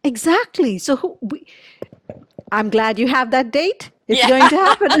 This exactly. So I'm glad you have that date. It's yeah. going to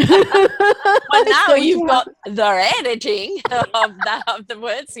happen. Well, It's now going you've to got happen. the editing of the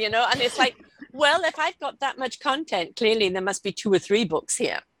words, you know, and it's like, well, if I've got that much content, clearly there must be 2 or 3 books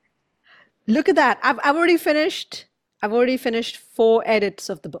here. Look at that. I've already finished. I've already finished 4 edits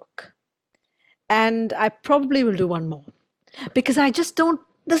of the book. And I probably will do one more because I just don't.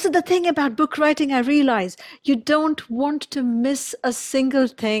 This is the thing about book writing, I realize. You don't want to miss a single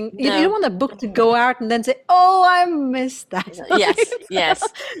thing. You don't No. want the book to go out and then say, oh, I missed that. Yes. Yes.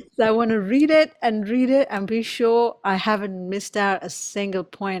 So I want to read it and be sure I haven't missed out a single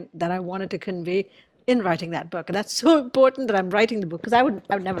point that I wanted to convey in writing that book. And that's so important that I'm writing the book because I would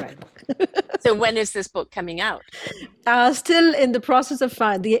never write a book. So when is this book coming out? Still in the process of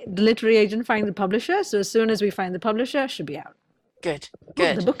the literary agent finding the publisher. So as soon as we find the publisher, it should be out. Good. Oh,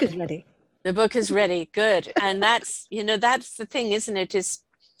 the Good. book is ready. The book is ready. Good. And that's, you know, that's the thing, isn't it? Is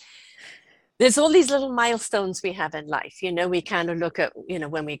there's all these little milestones we have in life. You know, we kind of look at, you know,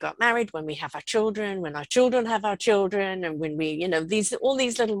 when we got married, when we have our children, when our children have our children, and when we, you know, these all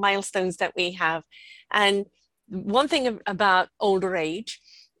these little milestones that we have. And one thing about older age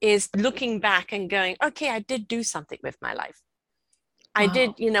is looking back and going, okay, I did do something with my life. I did,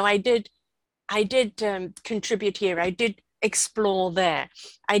 Wow. you know, I did contribute here. I did explore there.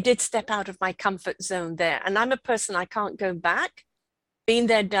 I did step out of my comfort zone there. And I'm a person, I can't go back. Been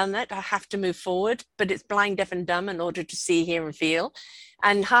there, done that. I have to move forward, but it's blind, deaf, and dumb in order to see, hear, and feel.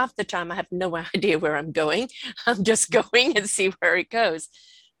 And half the time, I have no idea where I'm going. I'm just going and see where it goes.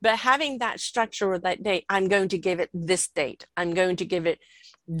 But having that structure of that date, I'm going to give it this date. I'm going to give it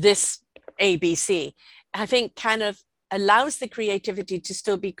this ABC. I think kind of allows the creativity to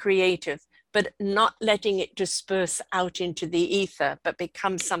still be creative, but not letting it disperse out into the ether, but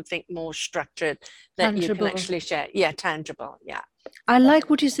become something more structured that you can Tangible. actually share. Yeah, tangible. Yeah. I like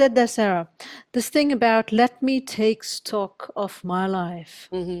what you said there, Sarah. This thing about let me take stock of my life.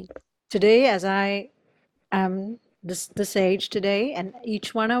 Hmm. Today, as I am this age today, and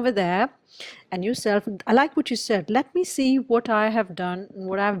each one over there, and yourself, I like what you said. Let me see what I have done and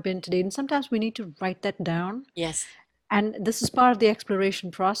what I've been today. And sometimes we need to write that down. Yes. And this is part of the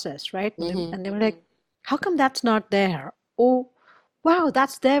exploration process, right? Hmm. And they were like, how come that's not there? Oh, wow,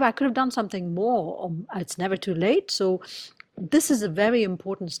 that's there. I could have done something more. Or it's never too late. So this is a very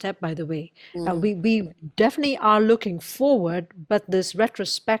important step, by the way. Hmm. We definitely are looking forward, but this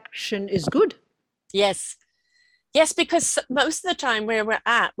retrospection is good. Yes. Yes, because most of the time where we're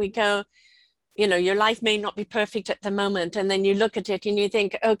at, we go, your life may not be perfect at the moment. And then you look at it and you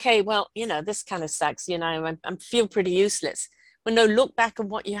think, okay, well, this kind of sucks. I feel pretty useless. Well, no, look back at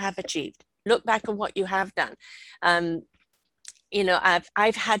what you have achieved. Look back at what you have done. Um,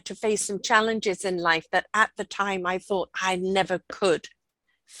 I've had to face some challenges in life that at the time I thought I never could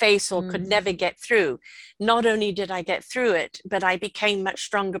face or could Mm. never get through. Not only did I get through it, but I became much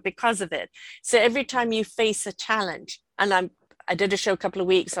stronger because of it. So every time you face a challenge, and I did a show a couple of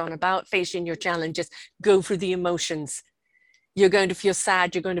weeks on about facing your challenges, go through the emotions. You're going to feel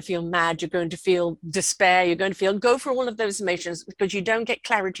sad, you're going to feel mad, you're going to feel despair, you're going to go through all of those emotions because you don't get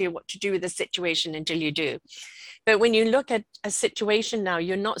clarity of what to do with the situation until you do. But when you look at a situation now,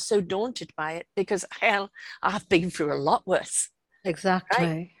 you're not so daunted by it because, hell, I've been through a lot worse, right?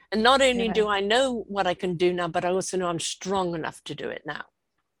 Exactly. And not only Yeah. do I know what I can do now, but I also know I'm strong enough to do it now.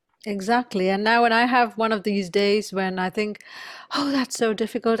 Exactly. And now when I have one of these days when I think, oh, that's so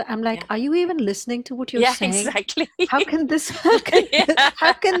difficult, I'm like, Yeah. are you even listening to what you're Yeah, saying? exactly. How can this, how can, Yeah.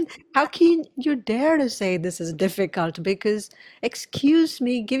 how can you dare to say this is difficult? Because, excuse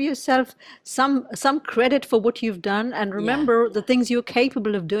me, give yourself some credit for what you've done and Yeah. remember the things you're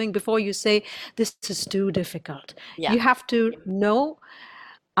capable of doing before you say this is too difficult. Yeah. You have to know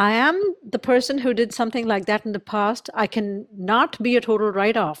I am the person who did something like that in the past. I can not be a total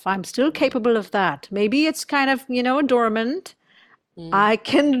write-off. I'm still capable of that. Maybe it's kind of, dormant. Mm. I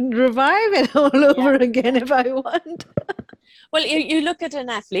can revive it all Yeah. over again if I want. Well, you look at an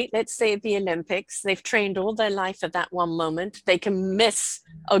athlete, let's say at the Olympics, they've trained all their life for that one moment. They can miss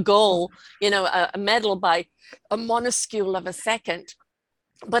a goal, a medal by a minuscule of a second,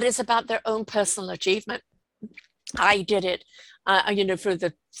 but it's about their own personal achievement. I did it,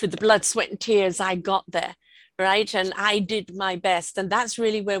 for the blood, sweat, and tears. I got there, right? And I did my best, and that's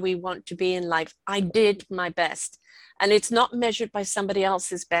really where we want to be in life. I did my best, and it's not measured by somebody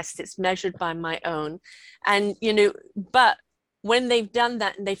else's best. It's measured by my own, and but when they've done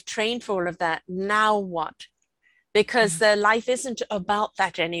that and they've trained for all of that, now what? Because their life isn't about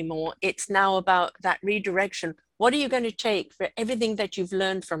that anymore. It's now about that redirection. What are you going to take for everything that you've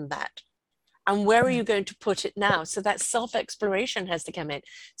learned from that? And where are Yeah. you going to put it now? So that self-exploration has to come in.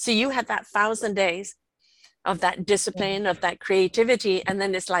 So you had that 1,000 days of that discipline, of that creativity, and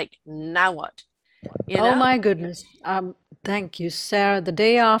then it's like, now what? You Oh know? my goodness. Thank you, Sarah. The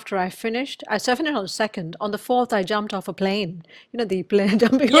day after I finished, so I finished on the second. On the fourth, I jumped off a plane. You know, the plane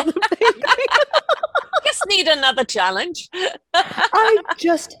jumping Yeah, on the plane thing. just need another challenge. I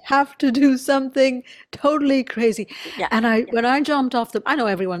just have to do something totally crazy. Yeah. And when I jumped off I know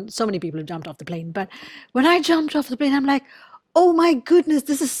everyone, so many people have jumped off the plane, but when I jumped off the plane, I'm like, oh my goodness,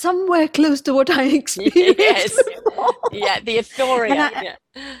 this is somewhere close to what I experienced Yes. before. Yeah, the And euphoria. I, Yeah.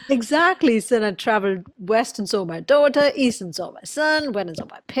 Exactly. So then I traveled west and saw my daughter, east and saw my son, west and saw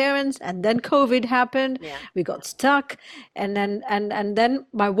my parents, and then COVID happened. Yeah. We got stuck, and then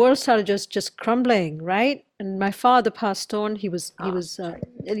my world started just crumbling, right? And my father passed on. Oh,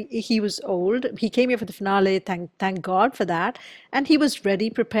 He was old. He came here for the finale. Thank God for that. And he was ready,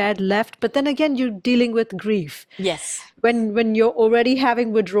 prepared, left. But then again, you're dealing with grief yes. when you're already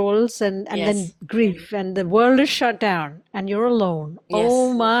having withdrawals and then Yes. grief and the world is shut down and you're alone. Oh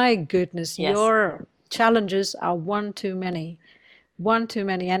Yes. my goodness, Yes. your challenges are one too many. One too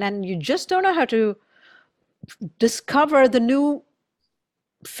many. And then you just don't know how to discover the new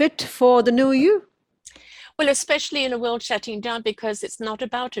fit for the new you. Well, especially in a world shutting down, because it's not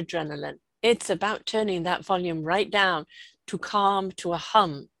about adrenaline. It's about turning that volume right down to calm, to a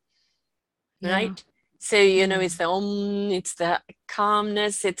hum, Yeah. right? So, it's the it's the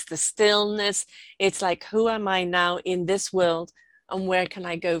calmness, it's the stillness. It's like, who am I now in this world, and where can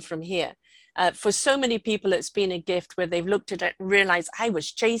I go from here? For so many people, it's been a gift where they've looked at it and realized I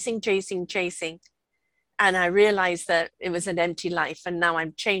was chasing, chasing, chasing. And I realized that it was an empty life. And now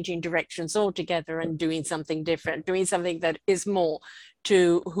I'm changing directions altogether and doing something different, doing something that is more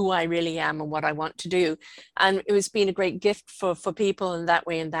to who I really am and what I want to do. And it was been a great gift for people in that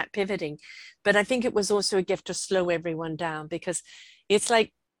way, and that pivoting. But I think it was also a gift to slow everyone down, because it's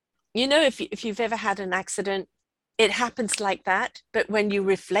like, if you've ever had an accident, it happens like that. But when you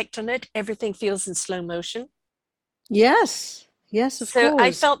reflect on it, everything feels in slow motion. Yes, yes, of So I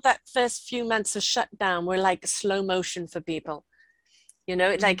course. felt that first few months of shutdown were like slow motion for people.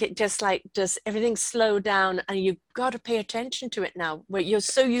 Like it just like does everything slow down, and you've got to pay attention to it now, where you're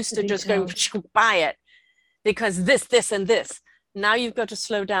so used The to just going details, by it because this, and this. Now you've got to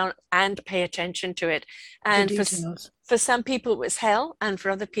slow down and pay attention to it. the And details. for some people it was hell, and for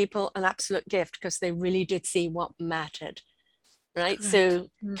other people an absolute gift, because they really did see what mattered, right? Correct. So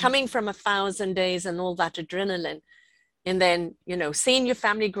coming from 1,000 days and all that adrenaline, and then seeing your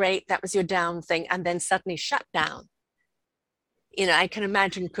family, great, that was your down thing, and then suddenly shut down, I can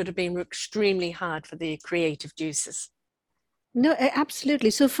imagine could have been extremely hard for the creative juices. No, absolutely.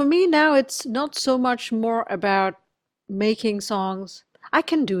 So for me now, it's not so much more about making songs. I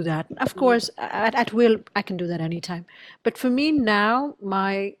can do that. Of Mm, course, at will, I can do that anytime. But for me now,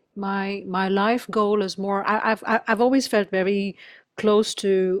 my life goal is more. I've always felt very close to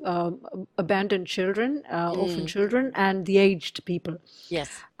abandoned children, orphan mm, children, and the aged people.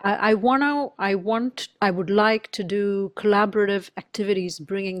 yes. I would like to do collaborative activities,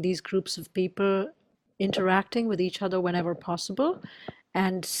 bringing these groups of people interacting with each other whenever possible,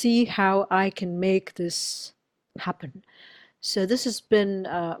 and see how I can make this happen. So this has been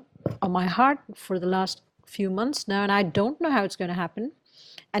on my heart for the last few months now, and I don't know how it's going to happen.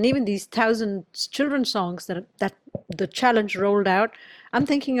 And even these thousand children songs that the challenge rolled out, I'm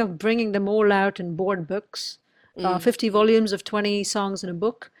thinking of bringing them all out in board books, Mm, 50 volumes of 20 songs in a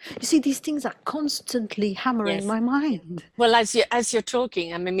book. You see, these things are constantly hammering yes. my mind. Well, as you're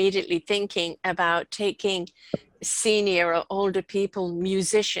talking, I'm immediately thinking about taking senior or older people,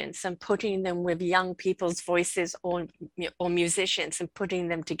 musicians, and putting them with young people's voices, or musicians, and putting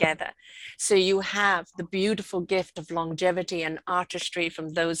them together. So you have the beautiful gift of longevity and artistry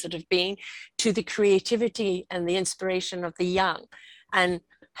from those that have been, to the creativity and the inspiration of the young, and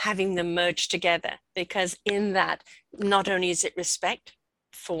having them merge together. Because in that, not only is it respect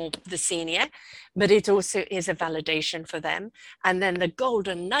for the senior, but it also is a validation for them. And then the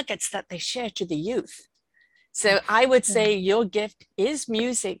golden nuggets that they share to the youth. So I would Yeah. say your gift is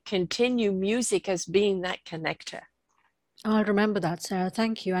music. Continue music as being that connector. I'll remember that, Sarah.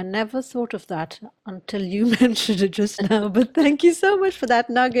 Thank you. I never thought of that until you mentioned it just now, but thank you so much for that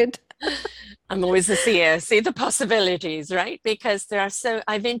nugget. I'm always a seer, see the possibilities, right? Because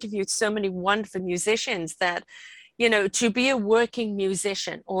I've interviewed so many wonderful musicians that, to be a working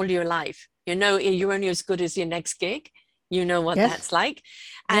musician all your life, you're only as good as your next gig. You know what Yes, that's like.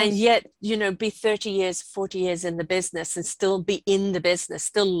 And yes, yet, be 30 years, 40 years in the business and still be in the business,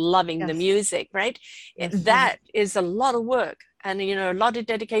 still loving the yes, music, right? yes, That is a lot of work, and, a lot of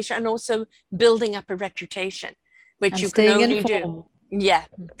dedication, and also building up a reputation, which and you can staying only do. informed. Yeah,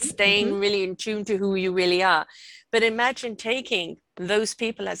 Hmm. staying really in tune to who you really are. But imagine taking those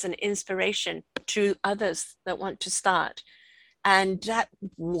people as an inspiration to others that want to start. And that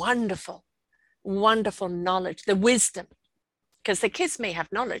wonderful, wonderful knowledge, the wisdom, because the kids may have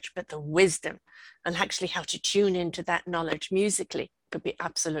knowledge, but the wisdom and actually how to tune into that knowledge musically could be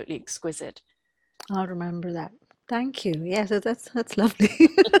absolutely exquisite. I'll remember that. Thank you. Yes, that's lovely.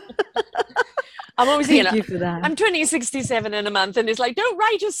 I'm always, Thank you for that. I'm turning 67 in a month, and it's like, don't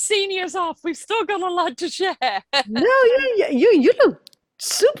write us seniors off. We've still got a lot to share. No, you look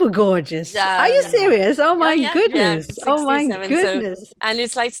super gorgeous. Are you Um, serious? Oh oh my yeah, goodness. Oh my 67. So, goodness. and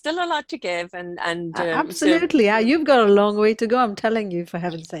it's like still a lot to give, and Absolutely. You've got a long way to go. I'm telling you, for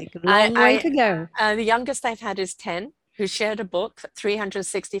heaven's sake, a long way I to go. the youngest I've had is 10, who shared a book,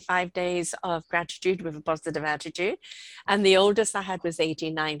 365 Days of Gratitude with a Positive Attitude, and the oldest I had was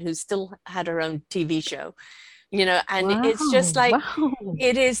 89, who still had her own TV show. And it's just Wow, like, wow.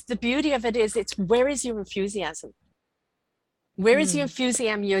 it is, the beauty of it is, it's, where is your enthusiasm? Where is your Hmm.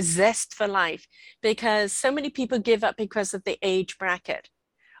 enthusiasm, your zest for life? Because so many people give up because of the age bracket.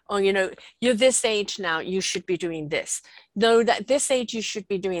 Oh, you're this age now, you should be doing this. No, that this age, you should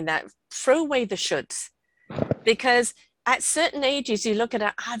be doing that. Throw away the shoulds. Because at certain ages, you look at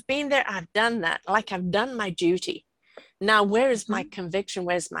it, I've been there, I've done that, like I've done my duty. Now, where is my Mhm. conviction?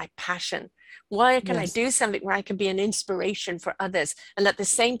 Where's my passion? Where can I Yes. do something where I can be an inspiration for others and at the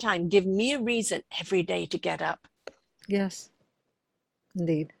same time give me a reason every day to get up? Yes.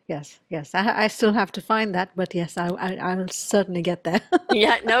 Indeed. Yes. Yes. I still have to find that, but yes, I will certainly get there.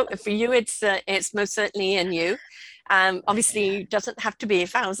 Yeah, no, for you, it's most certainly in you. Obviously, it doesn't have to be a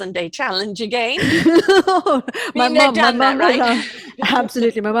 1,000-day challenge again. Been there, My done that, mom was right?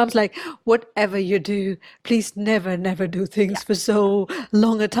 absolutely. My mom's like, whatever you do, please never, never do Yeah. things for so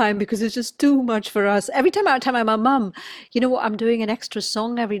long a time because it's just too much for us. Every time I tell my mom, you know what, I'm doing an extra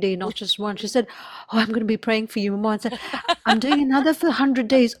song every day, not just one. She said, oh, I'm going to be praying for you, Mama. I said, I'm doing another for 100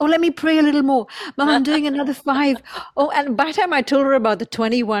 days. Oh, let me pray a little more. Mom, I'm doing another five. Oh, and by the time I told her about the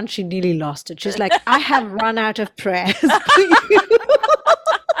 21, she nearly lost it. She's like, I have run out of prayers.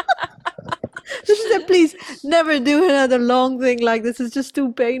 So she said, please never do another long thing like this. It's just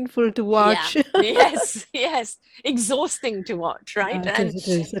too painful to Yeah. watch. Yes, yes. Exhausting to watch, right? It is, it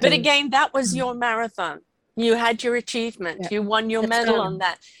is, it But is. again, that was Mm. your marathon. You had your achievement. Yeah, You won your it's medal on done.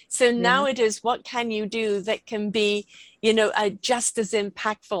 that. So Yeah. now it is, what can you do that can be, just as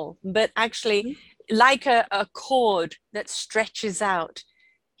impactful, but actually Mhm. like a cord that stretches out.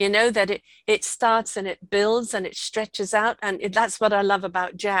 That it starts and it builds and it stretches out, and that's what I love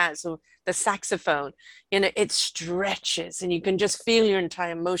about jazz or the saxophone. It stretches and you can just feel your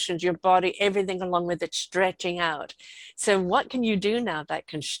entire motions, your body, everything along with it stretching out. So what can you do now that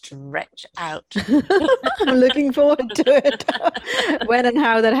can stretch out? I'm looking forward to it. When and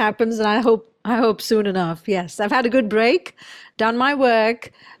how that happens, and I hope soon enough. Yes, I've had a good break, done my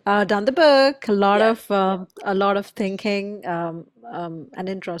work, done the book, Yes. a lot of thinking, and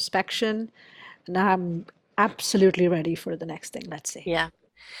introspection. Now I'm absolutely ready for the next thing. Let's see. Yeah.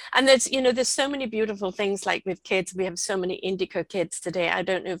 And there's so many beautiful things like with kids. We have so many Indico kids today. I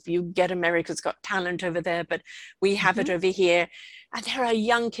don't know if you get America's Got Talent over there, but we have it Mhm. over here. And there are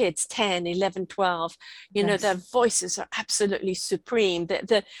young kids, 10, 11, 12. Their Yes. voices are absolutely supreme.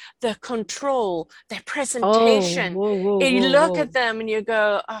 The control, their Oh, presentation. whoa, whoa, You whoa, look at whoa. them and you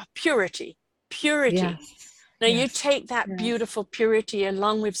go, oh, purity, purity. Yes, Now you yes, take that yes, beautiful purity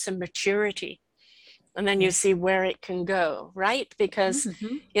along with some maturity, and then you yes. see where it can go, right? Because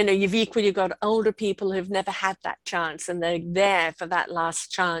Hmm. you've equally got older people who've never had that chance, and they're there for that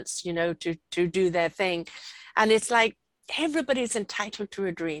last chance, to do their thing. And it's like everybody's entitled to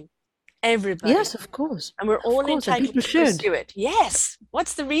a dream, everybody, Yes, of course. and we're Of all course, and entitled people to should. pursue it. Yes,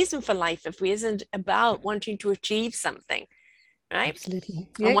 what's the reason for life if we isn't about wanting to achieve something, right? Absolutely.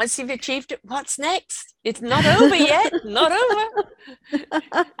 And Yeah. once you've achieved it, what's next? It's not over yet, not over.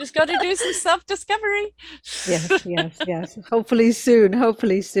 Just got to do some self-discovery. Yes, yes, yes. Hopefully soon.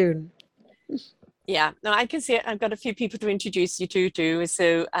 Hopefully soon. Yeah, no, I can see it. I've got a few people to introduce you to too.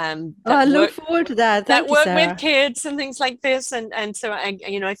 So Oh, I look forward to that. that Thank you, work with Sarah. kids and things like this, and so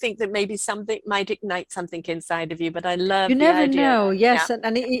I think that maybe something might ignite something inside of you. But I love You the never idea. know. Yeah. Yes, and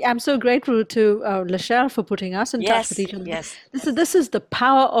I'm so grateful to Lachelle for putting us in touch with Yes. each other. Yes. This is the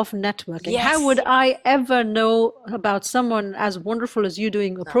power of networking. How would Yes. I ever know about someone as wonderful as you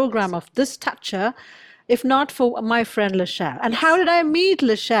doing a Oh, bless program you. of this stature if not for my friend Lachelle? And how Yes. did I meet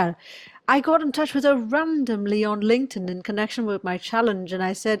Lachelle? I got in touch with her randomly on LinkedIn in connection with my challenge. And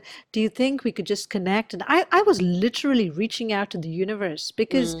I said, do you think we could just connect? And I was literally reaching out to the universe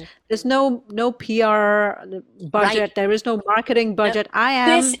because Mm. there's no PR Right. budget, there is no marketing No, budget. I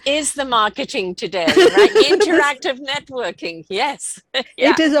this am is the marketing today, right? this Interactive networking. Yes.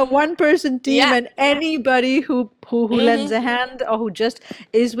 Yeah. it is a one person team, Yeah. and anybody who lends Hmm. a hand or who just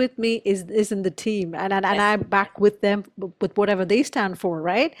is with me is in the team, and Yes. I back with them with whatever they stand for,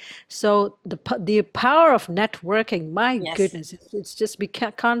 right? So the power of networking, my Yes. goodness, it's just we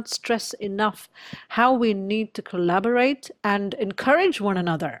can't stress enough how we need to collaborate and encourage one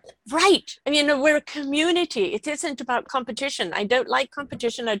another. Right. I mean, we're a community. It isn't about competition. I don't like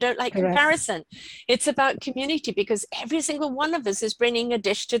competition. I don't like Correct. comparison. It's about community because every single one of us is bringing a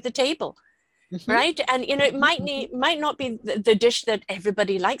dish to the table, Hmm. right? And it might not be the dish that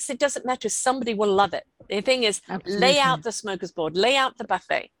everybody likes. It doesn't matter. Somebody will love it. The thing is, lay out Absolutely. the smokers board, lay out the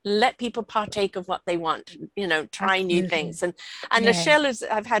buffet, let people partake of what they want. Try new Absolutely. things. And Yeah. Michelle is.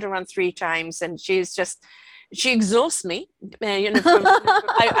 I've had her on 3 times, and she exhausts me. From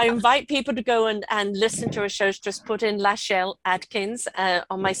I invite people to go and listen to her shows. Just put in Lachelle Atkins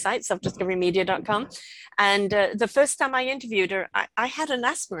on my site, selfdiscoverymedia.com. And the first time I interviewed her, I had an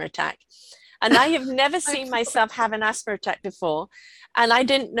asthma attack. And I have never I'm seen so myself have an asthma attack before. And I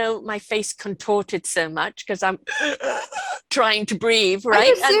didn't know my face contorted so much because I'm trying to breathe, Are you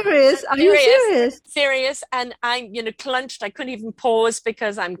right? And serious? Are you serious, serious? serious. And I'm, clenched. I couldn't even pause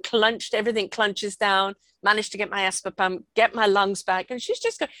because I'm clenched. Everything clenches down. managed to get my asthma pump, get my lungs back. And she's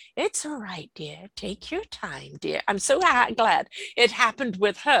just going, it's all right, dear. Take your time, dear. I'm so glad it happened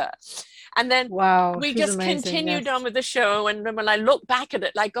with her. And then Wow, we she's just amazing. continued on Yes. with the show. And then when I look back at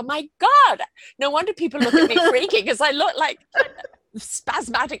it, like, oh my God, no wonder people look at me freaky, because I look like a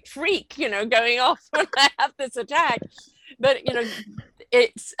spasmodic freak, going off when I have this attack. But,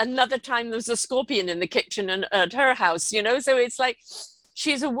 it's another time there was a scorpion in the kitchen and at her house, so it's like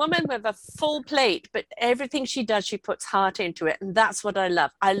she's a woman with a full plate, but everything she does, she puts heart into it. And that's what I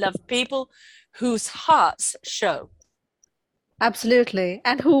love. I love people whose hearts show. Absolutely.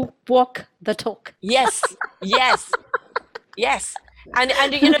 And who walk the talk. Yes, yes, yes. And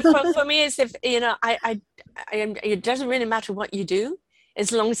for me, it's if it doesn't really matter what you do,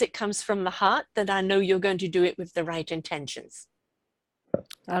 as long as it comes from the heart, then I know you're going to do it with the right intentions.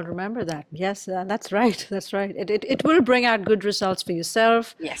 I'll remember that. Yes, that's right. That's right. It will bring out good results for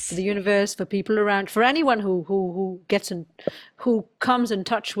yourself, for Yes, the universe, for people around, for anyone who gets in, who comes in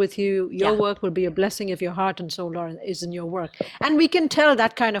touch with you. Your yeah. work will be a blessing if your heart and soul is in your work. And we can tell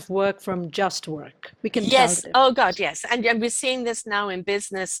that kind of work from just work. We can tell Yes. the Oh difference. God, yes. And we're seeing this now in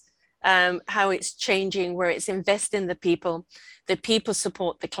business, how it's changing, where it's invest in the people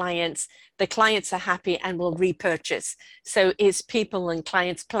support the clients are happy and will repurchase. So it's people and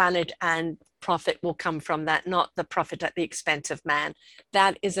clients, planet, and profit will come from that, not the profit at the expense of man.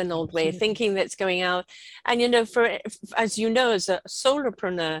 That is an old way of Absolutely. thinking that's going out. And as you know, as a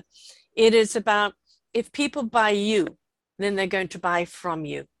solopreneur, it is about, if people buy you, then they're going to buy from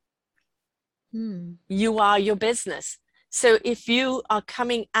you. Hmm. You are your business. So if you are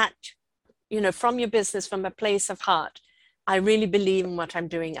coming at, from your business from a place of heart, I really believe in what I'm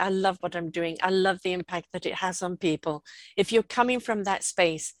doing. I love what I'm doing. I love the impact that it has on people. If you're coming from that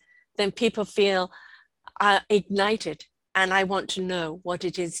space, then people feel ignited, and I want to know what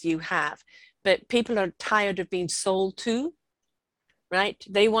it is you have. But people are tired of being sold to, right?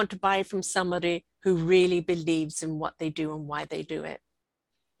 They want to buy from somebody who really believes in what they do and why they do it.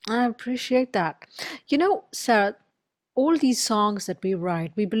 I appreciate that. Sarah, all these songs that we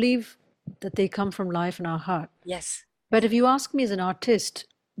write, we believe that they come from life in our heart. Yes. But if you ask me as an artist,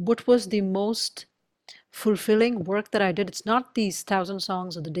 what was the most fulfilling work that I did? It's not these thousand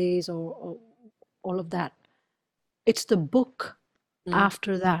songs of the days or all of that. It's the book Mm,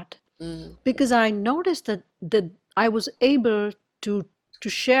 after that. mm. Because I noticed that I was able to to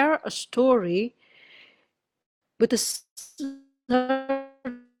share a story with a certain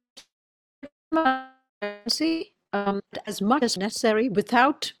accuracy, as much as necessary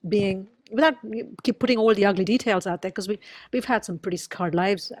without keep putting all the ugly details out there, because we've had some pretty scarred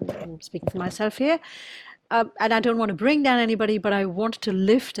lives. I'm speaking for myself here, and I don't want to bring down anybody, but I want to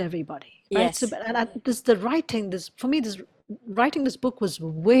lift everybody, right? So, Yes. and this the writing this for me this writing this book was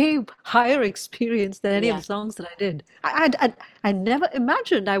way higher experience than any of Yeah. the songs that I did. I never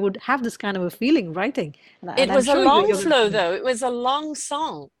imagined I would have this kind of a feeling writing, and It I'm was a sure long you're going flow, to. though. It was a long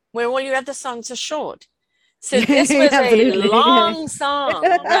song where all your other songs are short. So this Yeah, was a absolutely. Yeah. long song,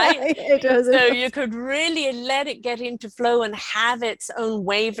 right? It was, So it you was, could really let it get into flow and have its own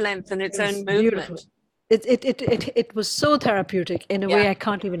wavelength and its it was own beautiful. movement. It was so therapeutic in a way Yeah. I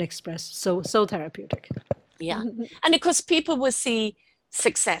can't even express. So therapeutic. Yeah. And of course, people will see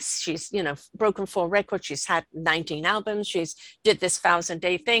success. She's, broken 4 records. She's had 19 albums. She's did this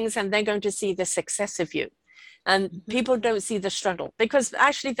 1,000-day things, and they're going to see the success of you. And Mhm. people don't see the struggle, because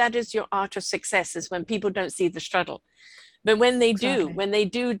actually that is your art of success, is when people don't see the struggle. But Exactly. when they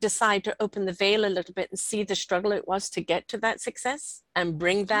do decide to open the veil a little bit and see the struggle it was to get to that success and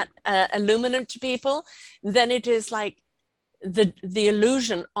bring that aluminum to people, then it is like the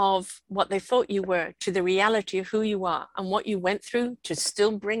illusion of what they thought you were to the reality of who you are and what you went through to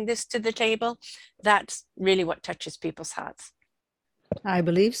still bring this to the table. That's really what touches people's hearts. I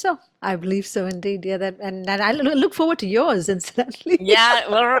believe so. I believe so indeed. Yeah, and I look forward to yours, incidentally. Yeah,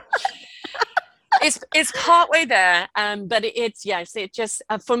 well, it's partway there, but it's yes, it just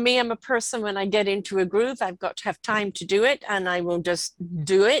for me, I'm a person, when I get into a groove, I've got to have time to do it, and I will just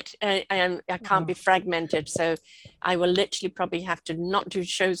do it, and I can't be Oh, fragmented. So I will literally probably have to not do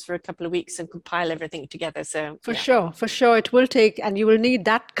shows for a couple of weeks and compile everything together. So for yeah, sure, for sure. It will take, and you will need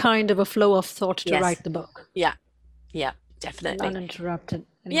that kind of a flow of thought to yes, write the book, yeah, yeah, definitely. uninterrupted.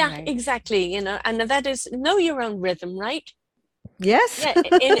 Yeah, Anyway, exactly. And that is, know your own rhythm, right? yes. Yeah,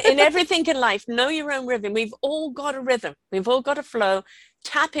 in everything in life, know your own rhythm. We've all got a rhythm. We've all got a flow.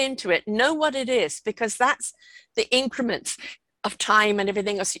 Tap into it. Know what it is, because that's the increments of time and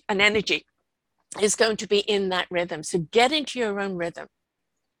everything else and energy is going to be in that rhythm. So get into your own rhythm.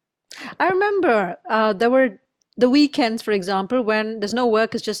 I remember there were the weekends, for example, when there's no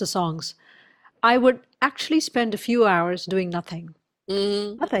work, it's just the songs. I would actually spend a few hours doing nothing.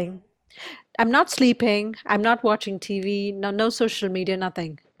 Mm, Nothing. I'm not sleeping. I'm not watching TV. No, no social media,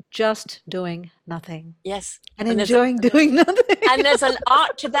 nothing. Just doing nothing yes. and And enjoying doing nothing. there's an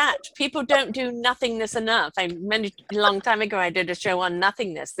art to that. People don't do nothingness enough. Many long time ago I did a show on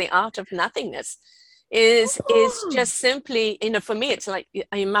nothingness. The art of nothingness is just simply, for me, it's like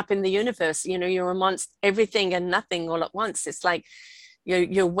I'm up in the universe. You're amongst everything and nothing all at once. It's like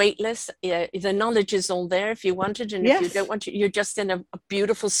you're weightless. The knowledge is all there if you want it, and if you don't Yes. want it, you're just in a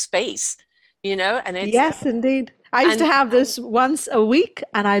beautiful space. And it's Yes, indeed. I used to and have this once a week,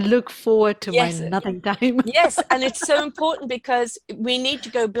 and I look forward to my yes, nothing time. yes, and it's so important because we need to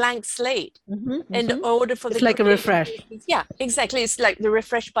go blank slate in Hmm. order for It's the like a creative refresh. juices. Yeah, exactly. It's like the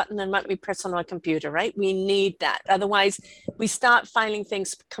refresh button and what we press on our computer, right? We need that. Otherwise, we start filing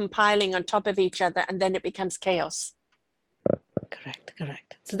things compiling on top of each other, and then it becomes chaos. Correct,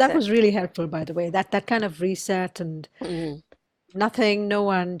 correct. So that So, was really helpful, by the way. That kind of reset and mm, nothing, no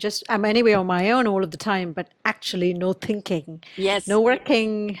one, just I'm anyway on my own all of the time, but actually no thinking, yes, no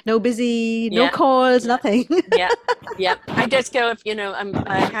working, no busy, no yeah. calls, nothing. Yeah, yeah. I just go if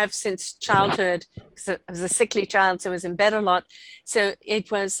I have since childhood because I was a sickly child, so I was in bed a lot. So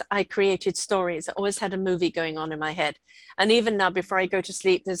I created stories. I always had a movie going on in my head, and even now, before I go to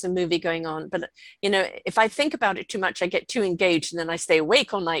sleep, there's a movie going on. But if I think about it too much, I get too engaged, and then I stay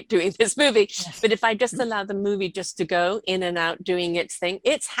awake all night doing this movie. Yes. But if I just allow the movie just to go in and out, doing its thing,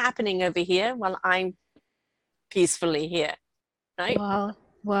 it's happening over here while I'm peacefully here, right? Wow,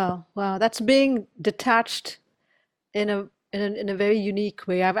 wow, wow. That's being detached in a very unique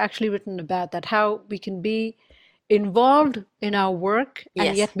way. I've actually written about that, how we can be involved in our work and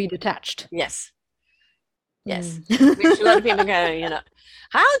Yes, yet be detached. yes. Yes, Mm. which a lot of people go,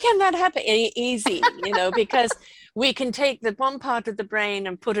 how can that happen? Easy, because we can take the one part of the brain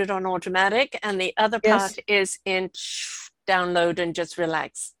and put it on automatic, and the other part Yes, is in download and just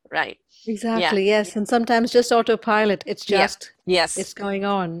relax. Right. Yeah. exactly. Yes. And sometimes just autopilot. Yeah. Yes. It's going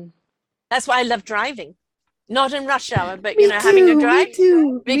on. That's why I love driving. Not in rush hour, but, Me having a too, me drive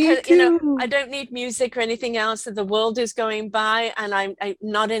too, me because, I too. don't need music or anything else. The world is going by and I'm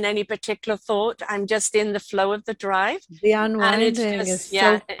not in any particular thought. I'm just in the flow of the drive. The And it's unwinding is just,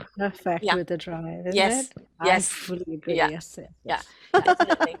 yeah, so perfect yeah. with the drive, isn't Yes, it? I yes, fully agree. yeah, Yes, yes, yeah, yes.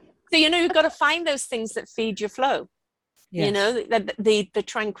 definitely. So you've got to find those things that feed your flow. Yes, The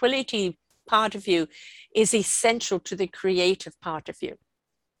tranquility part of you is essential to the creative part of you.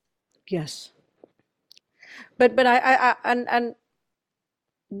 yes. But I and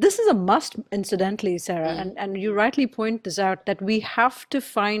this is a must, incidentally, Sarah, Mm, and you rightly point this out that we have to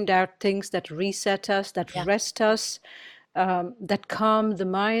find out things that reset us, that yeah. rest us, that calm the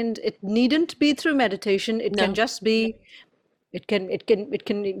mind. It needn't be through meditation. It can No. just be, it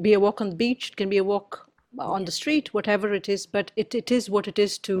can be a walk on the beach, it can be a walk on the Yes. street, whatever it is, but it is what it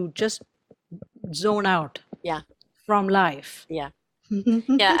is to just zone out Yeah. from life. Yeah.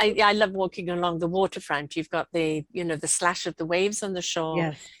 Yeah. I love walking along the waterfront. You've got the slash of the waves on the shore.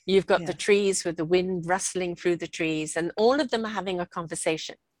 Yes, You've got the yes, trees with the wind rustling through the trees, and all of them are having a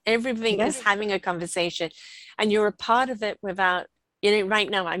conversation. Everything is yes, having a conversation, and you're a part of it without, right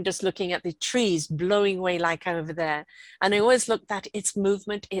now I'm just looking at the trees blowing away like over there. And I always look at its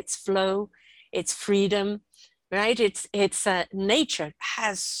movement, its flow, its freedom, right? It's nature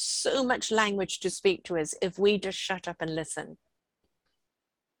has so much language to speak to us if we just shut up and listen.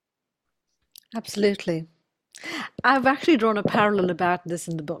 absolutely. I've actually drawn a parallel about this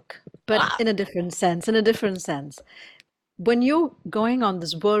in the book, but Ah, in a different sense, in a different sense. When you're going on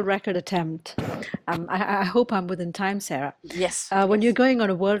this world record attempt, I hope I'm within time, Sarah. yes, When you're yes, going on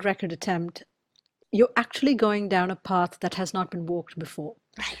a world record attempt, you're actually going down a path that has not been walked before.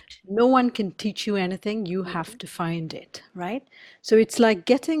 right. No one can teach you anything, you Mhm. have to find it, right? So it's like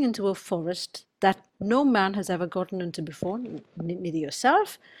getting into a forest that no man has ever gotten into before, neither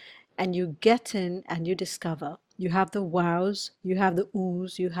yourself, and you get in and you discover. You have the wows, you have the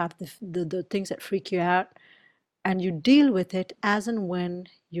oohs, you have the things that freak you out, and you deal with it as and when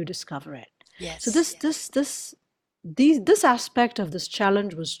you discover it. So Yes, this aspect of this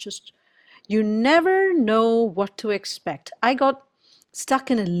challenge was just, you never know what to expect. I got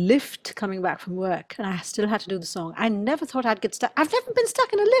stuck in a lift coming back from work and I still had to do the song. I never thought I'd get stuck. I've never been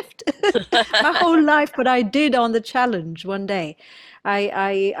stuck in a lift my whole life, but I did on the challenge one day.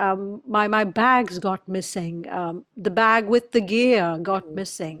 My bags got missing. The bag with the gear got Mm,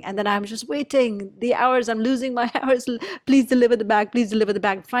 missing, and then I'm just waiting the hours. I'm losing my hours. Please deliver the bag. Please deliver the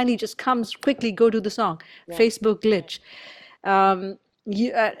bag. Finally, just comes quickly. Go do the song. yeah, Facebook glitch.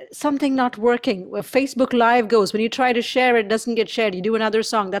 something not working. Where Facebook Live goes, when you try to share it, doesn't get shared. You do another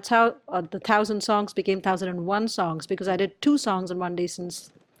song. That's how the 1,000 songs became 1,001 songs, because I did 2 songs in one day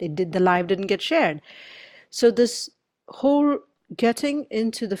since they did the live didn't get shared. So this whole getting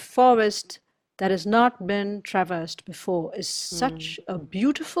into the forest that has not been traversed before is Mm. such a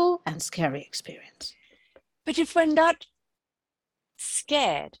beautiful and scary experience. But if we're not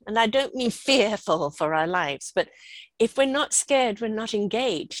scared, and I don't mean fearful for our lives, but if we're not scared, we're not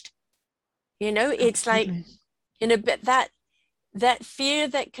engaged. It's like, Absolutely. but that fear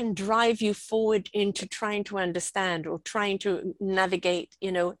that can drive you forward into trying to understand or trying to navigate,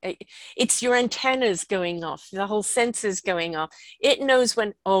 it's your antennas going off, the whole senses going off. It knows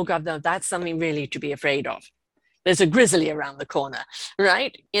when, oh God, no, that's something really to be afraid of. There's a grizzly around the corner,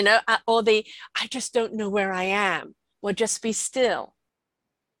 right? Or I just don't know where I am. Well, just be still.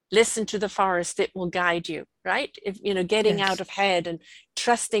 Listen to the forest, it will guide you, right? If getting out Yes. of head and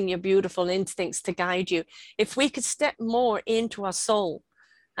trusting your beautiful instincts to guide you. If we could step more into our soul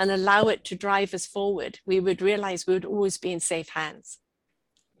and allow it to drive us forward, we would realize we would always be in safe hands.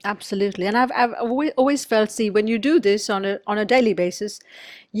 Absolutely. And I've always felt, see, when you do this on a daily basis,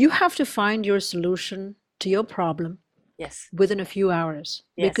 you have to find your solution to your problem Yes, within a few hours.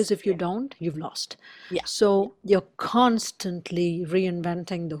 Because yes, if you don't, you've lost. yeah. So you're constantly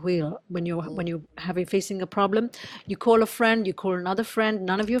reinventing the wheel when Mm. you're having facing a problem. You call a friend, you call another friend,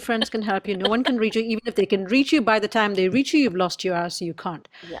 none of your friends can help you, no one can reach you. Even if they can reach you, by the time they reach you, you've lost your hour, so you can't.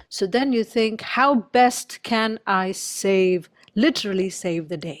 Yeah. So then you think, how best can I literally save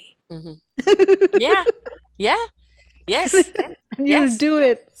the day? Hmm. Yeah. Yeah. Yes. And you'll Yes. do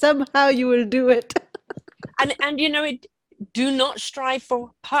it. Somehow you will do it. And do not strive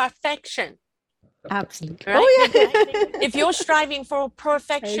for perfection. Absolutely. Right? Oh, If yeah. you're striving for I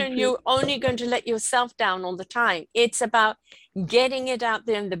perfection, agree. you're only going to let yourself down all the time. It's about getting it out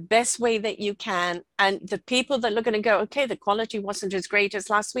there in the best way that you can. And the people that are going to go, okay, the quality wasn't as great as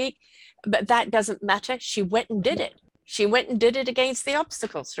last week, but that doesn't matter. She went and did it. She went and did it against the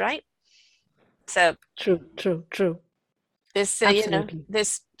obstacles, right? So True, true, true. this, Absolutely.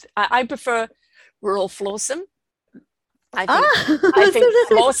 I prefer rural flawsome. I think, Ah, I so think nice.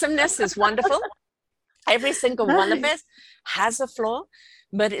 flawsomeness is wonderful. Every single one of Nice. us has a flaw,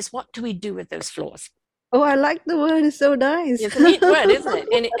 but it's what do we do with those flaws? Oh, I like the word. It's so nice. It's a neat word, isn't it?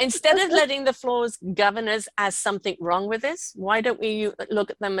 And instead of letting the flaws govern us as something wrong with this, why don't we look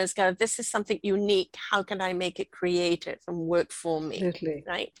at them as go, this is something unique. How can I make it creative and work for me? Absolutely.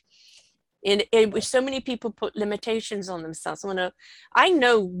 Right? In so many people put limitations on themselves. I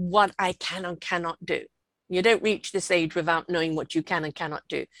know what I can and cannot do. You don't reach this age without knowing what you can and cannot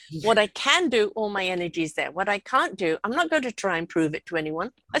do. What I can do, all my energy is there. What I can't do, I'm not going to try and prove it to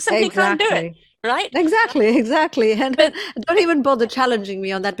anyone. I simply can't do it, Exactly. right? Exactly, exactly. And But don't even bother challenging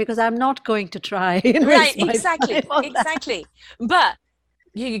me on that, because I'm not going to try and right, waste my time on that. exactly. But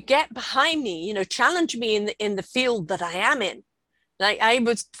you get behind me, challenge me in the field that I am in. Like I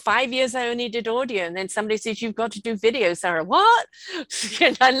was 5 years, I only did audio, and then somebody says you've got to do video, Sarah. What?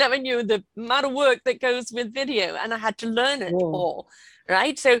 And I never knew the amount of work that goes with video, and I had to learn it Whoa. all.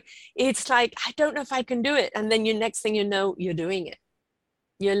 Right. So it's like I don't know if I can do it, and then next thing you know, you're doing it.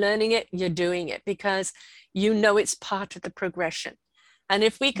 You're learning it. You're doing it because it's part of the progression. And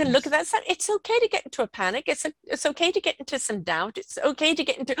if we can look at Yes. that, it's okay to get into a panic. It's okay to get into some doubt. It's okay to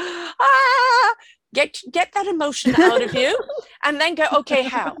get into ah, get that emotion out of you, and then go, okay,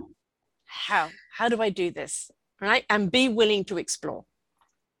 how do I do this, right? And be willing to explore.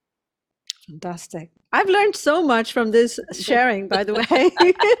 Fantastic. I've learned so much from this sharing, by the way.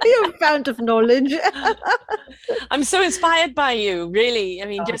 You're a fount of knowledge. I'm so inspired by you, really. I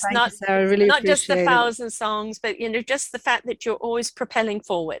mean, Oh, just thank you, Sarah. I really not just the appreciate it. 1,000 songs, but just the fact that you're always propelling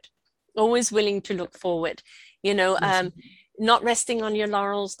forward, always willing to look forward. You know, Yes. not resting on your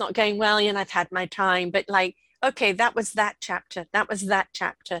laurels, not going, well, I've had my time, but like, okay, that was that chapter. That was that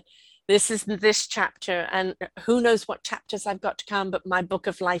chapter. This is this chapter. And who knows what chapters I've got to come, but my book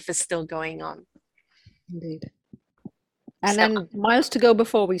of life is still going on. Indeed. And So, then miles to go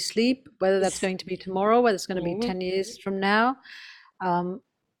before we sleep, whether that's going to be tomorrow, whether it's going to be mhm, 10 years from now. Um,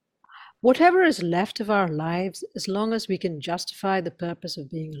 whatever is left of our lives, as long as we can justify the purpose of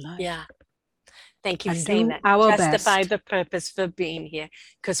being alive yeah. Thank you for and saying do that. our Justify best. the purpose for being here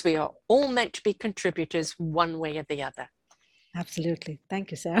because we are all meant to be contributors one way or the other. Absolutely.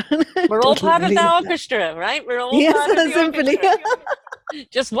 Thank you, Sarah. We're all Totally part of the believe that. orchestra, right? We're all Yes, part of the symphony. orchestra.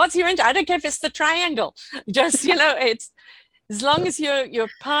 Just what's your I don't care if it's the triangle. Just, it's as long as you're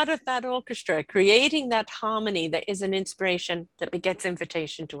part of that orchestra, creating that harmony that is an inspiration that begets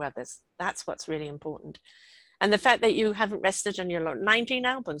invitation to others. That's what's really important. And the fact that you haven't rested on your 19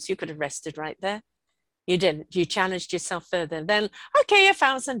 albums, you could have rested right there. You didn't. You challenged yourself further. Then, okay,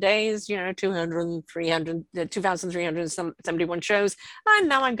 1,000 days, 200, 300, 2,371 shows. And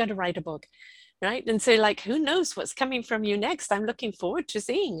now I'm going to write a book, right? And so, like, who knows what's coming from you next? I'm looking forward to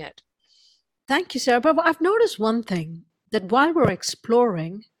seeing it. Thank you, Sarah. But I've noticed one thing, that while we're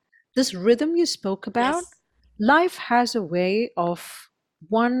exploring this rhythm you spoke about, Yes. life has a way of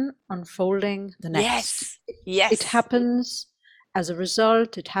one unfolding the next. Yes. Yes. It happens as a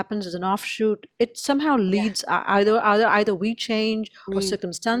result, it happens as an offshoot. It somehow leads, either we change, or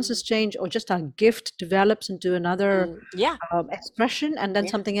circumstances change, or just our gift develops into another Yeah. expression, and then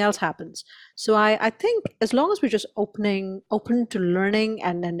Yeah. something else happens. So I think as long as we're just open to learning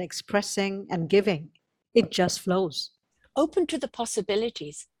and then expressing and giving, it just flows. Open to the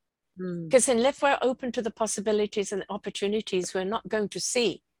possibilities. Mm. Because unless we're open to the possibilities and opportunities, we're not going to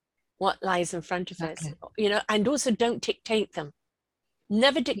see what lies in front of us, and also don't dictate them.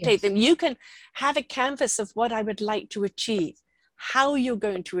 Never dictate them. You can have a canvas of what I would like to achieve. How you're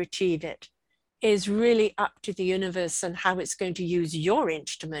going to achieve it is really up to the universe and how it's going to use your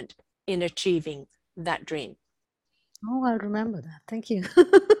instrument in achieving that dream. Oh, I'll remember that. Thank you.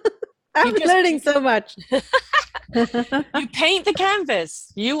 I'm learning so much. You paint the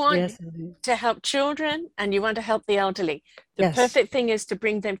canvas. You want to help children and you want to help the elderly. The perfect thing is to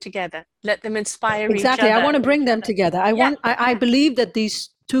bring them together. Let them inspire each other. Exactly. I want to bring them together. I believe that these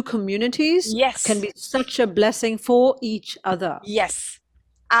two communities can be such a blessing for each other. Yes,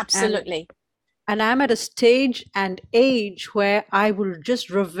 absolutely. And I'm at a stage and age where I will just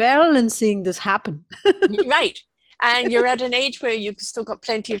revel in seeing this happen. Right. And you're at an age where you've still got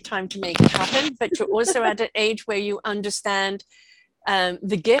plenty of time to make it happen, but you're also at an age where you understand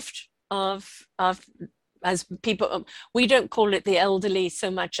the gift of as people, we don't call it the elderly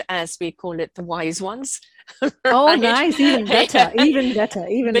so much as we call it the wise ones. Right? Oh, nice. Even better, even better.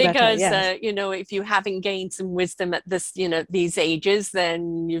 Because, yes. If you haven't gained some wisdom at this, these ages,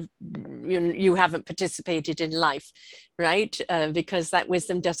 then you haven't participated in life, right? Because that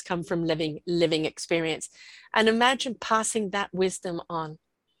wisdom does come from living experience. And imagine passing that wisdom on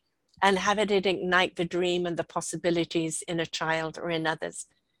and having it ignite the dream and the possibilities in a child or in others.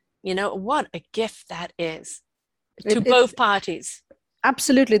 What a gift that is to both parties.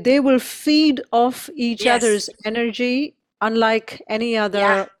 Absolutely. They will feed off each other's energy, unlike any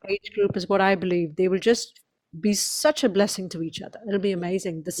other age group, is what I believe. They will just be such a blessing to each other. It'll be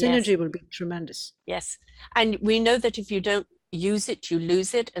amazing. The synergy will be tremendous. Yes. And we know that if you don't use it, you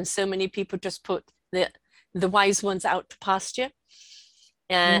lose it. And so many people just put the wise ones out to pasture.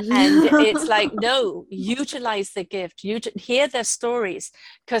 And it's like, no, utilize the gift. Hear their stories,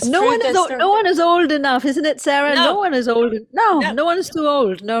 because no one is old enough, isn't it, Sarah? No one is old. No one is too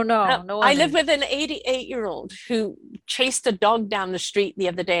old. No one. I live with an 88-year-old who chased a dog down the street the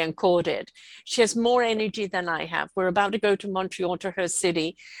other day and caught it. She has more energy than I have. We're about to go to Montreal, to her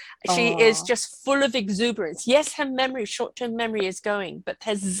city. She is just full of exuberance. Yes, her short-term memory is going, but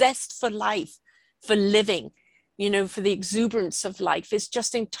her zest for life, for living, for the exuberance of life is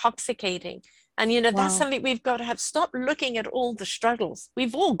just intoxicating. And, that's something we've got to have. Stop looking at all the struggles.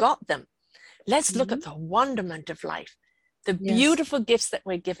 We've all got them. Let's look at the wonderment of life, the beautiful gifts that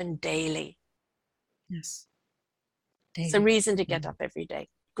we're given daily. Yes. It's a reason to get up every day.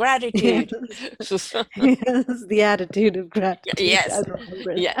 Gratitude. Yes, the attitude of gratitude.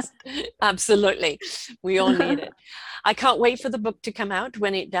 Yes, absolutely. We all need it. I can't wait for the book to come out.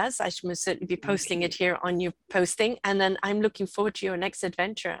 When it does, I should certainly be posting it here on your posting. And then I'm looking forward to your next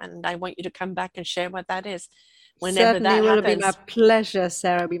adventure. And I want you to come back and share what that is. Whenever certainly that will happens. Be my pleasure,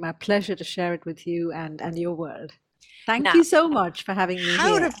 Sarah. It'll be my pleasure to share it with you and your world. Thank you so much for having me here.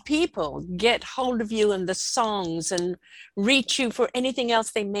 How do people get hold of you and the songs and reach you for anything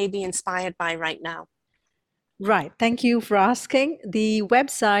else they may be inspired by right now? Right. Thank you for asking. The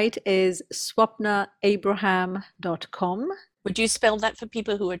website is swapnaabraham.com. Would you spell that for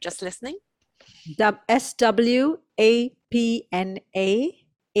people who are just listening?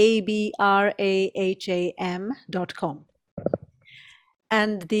 SWAPNAABRAHAM.com.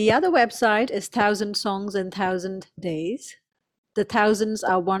 And the other website is 1,000 Songs in 1,000 Days. The thousands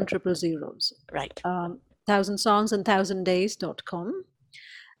are 1,000. Right. 1,000 Songs in 1,000 Days.com.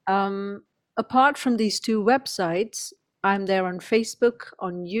 Apart from these two websites, I'm there on Facebook,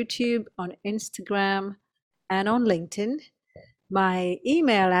 on YouTube, on Instagram, and on LinkedIn. My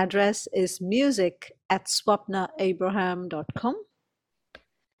email address is music@swapnaabraham.com.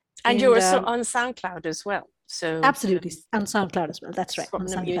 And you're also on SoundCloud as well. So absolutely, on SoundCloud as well. That's right. On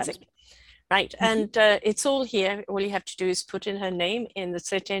SoundCloud. Music. Right. And it's all here. All you have to do is put in her name in the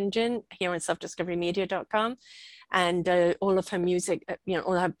search engine here on selfdiscoverymedia.com. And all of her music,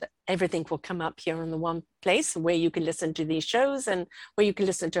 everything will come up here on the one place where you can listen to these shows and where you can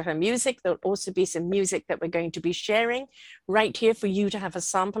listen to her music. There'll also be some music that we're going to be sharing right here for you to have a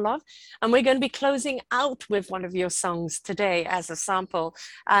sample of. And we're going to be closing out with one of your songs today as a sample.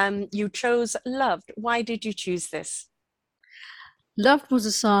 You chose Loved. Why did you choose this? Loved was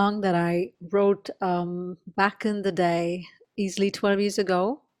a song that I wrote back in the day, easily 12 years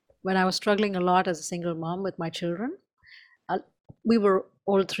ago, when I was struggling a lot as a single mom with my children. We were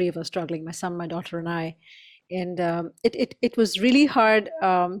all three of us struggling, my son, my daughter, and I. And it was really hard.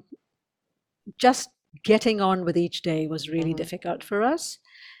 Just getting on with each day was really difficult for us.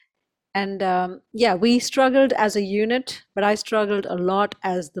 And yeah, we struggled as a unit, but I struggled a lot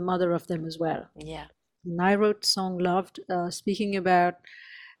as the mother of them as well. Yeah. And I wrote the song Loved, speaking about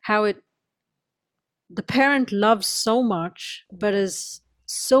how the parent loves so much, but is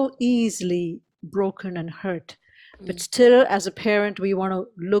so easily broken and hurt. But still, as a parent, we want to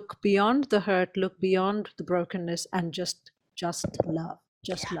look beyond the hurt, look beyond the brokenness, and just love, love,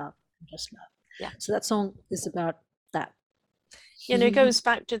 just love. Yeah. So that song is about that. It goes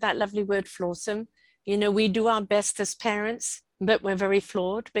back to that lovely word, flawsome. We do our best as parents, but we're very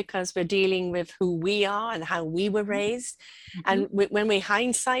flawed because we're dealing with who we are and how we were raised. And when we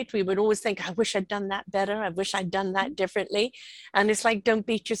hindsight, we would always think, I wish I'd done that better. I wish I'd done that differently. And it's like, don't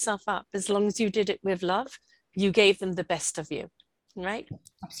beat yourself up. As long as you did it with love, you gave them the best of you, right?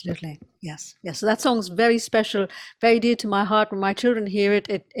 Absolutely. Yes. Yes. So that song's very special, very dear to my heart. When my children hear it,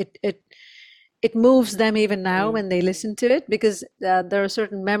 it moves them even now when they listen to it, because there are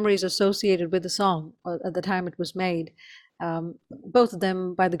certain memories associated with the song at the time it was made. Both of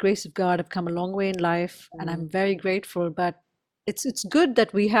them, by the grace of God, have come a long way in life, and I'm very grateful. But it's good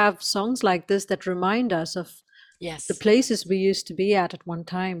that we have songs like this that remind us of the places we used to be at one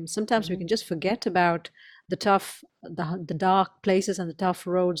time. Sometimes we can just forget about the dark places and the tough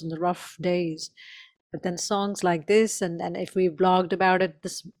roads and the rough days. But then songs like this, and if we blogged about it,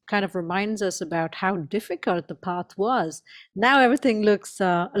 this kind of reminds us about how difficult the path was. Now everything looks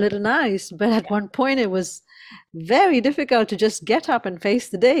a little nice, but at one point it was very difficult to just get up and face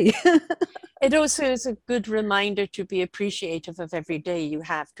the day. It also is a good reminder to be appreciative of every day you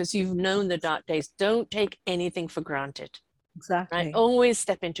have, because you've known the dark days. Don't take anything for granted. Exactly. Right? Always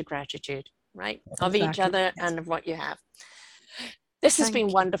step into gratitude, right? Of each other and of what you have. This has been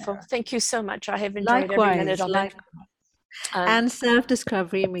wonderful. Thank you so much. I have enjoyed every minute of it. And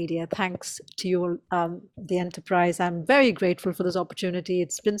Self-Discovery Media, thanks to you, the enterprise. I'm very grateful for this opportunity.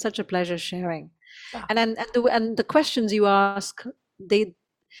 It's been such a pleasure sharing. And the questions you ask,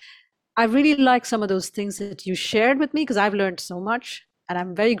 I really like some of those things that you shared with me, because I've learned so much, and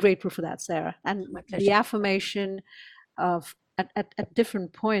I'm very grateful for that, Sarah. And the affirmation of at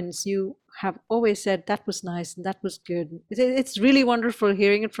different points, you have always said that was nice and that was good. It's really wonderful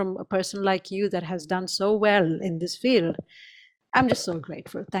hearing it from a person like you that has done so well in this field. I'm just so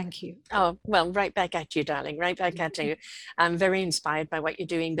grateful. Thank you. Oh, well, right back at you, darling. Right back at you. I'm very inspired by what you're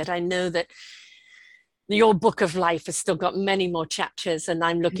doing, but I know that your book of life has still got many more chapters, and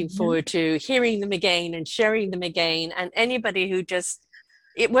I'm looking forward to hearing them again and sharing them again. And anybody who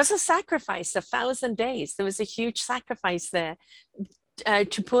it was a sacrifice, 1,000 days. There was a huge sacrifice there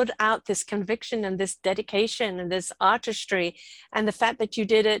to put out this conviction and this dedication and this artistry, and the fact that you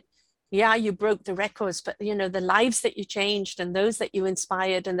did it. Yeah, you broke the records, but the lives that you changed and those that you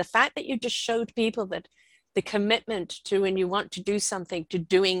inspired, and the fact that you just showed people that the commitment to, when you want to do something, to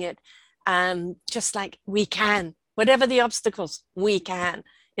doing it, just like we can, whatever the obstacles, we can,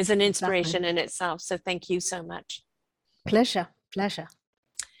 is an inspiration in itself. So thank you so much. Pleasure.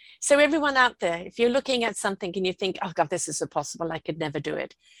 So everyone out there, if you're looking at something and you think, oh God, this is impossible, I could never do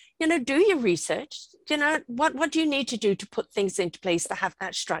it, do your research. What do you need to do to put things into place to have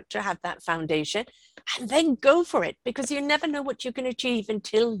that structure, have that foundation, and then go for it, because you never know what you can achieve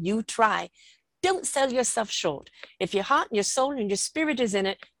until you try. Don't sell yourself short. If your heart and your soul and your spirit is in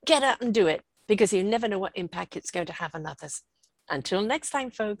it, get out and do it, because you never know what impact it's going to have on others. Until next time,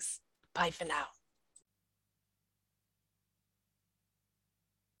 folks, bye for now.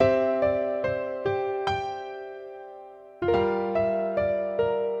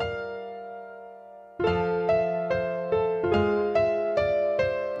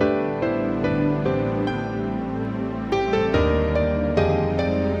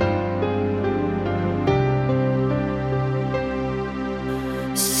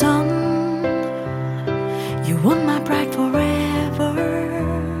 You want my pride forever.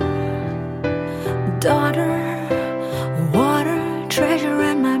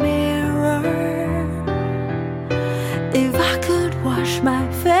 my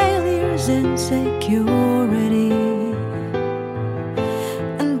failures and insecurity,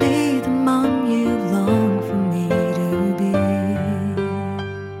 and be the mom you long for me to be.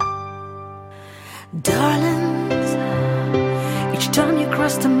 Darlings, each time you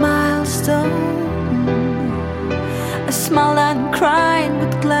crossed a milestone, I smile and crying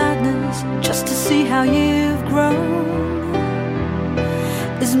with gladness just to see how you've grown.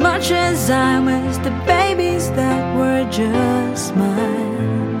 As much as I miss the babies that were just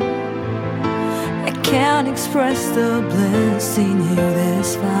mine, I can't express the bliss seeing you this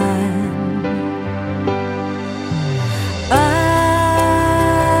fine.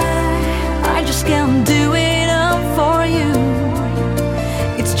 I just can't do it all for you.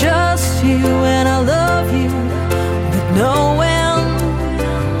 It's just you and I love you with no end.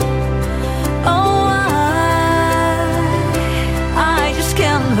 Oh, I just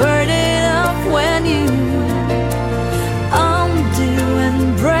can't hurt it up when you undo and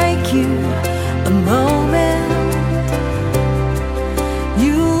break you a moment.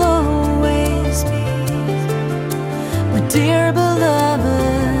 You'll always be my dear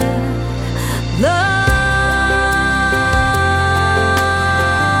beloved love.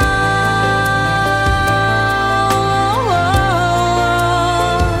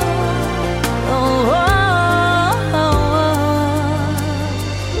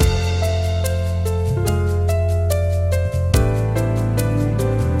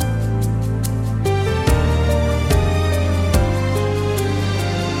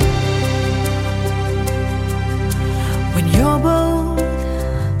 When you're bold,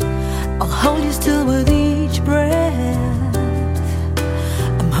 I'll hold you still with each breath.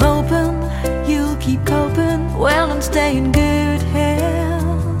 I'm hoping you'll keep coping well and stay in good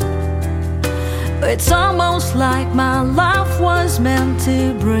health. It's almost like my life was meant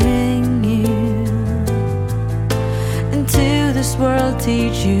to bring you into this world,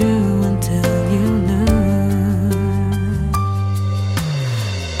 teach you until you knew.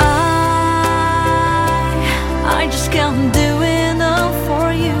 I just can't do enough for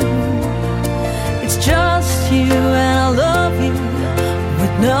you. It's just you and I love you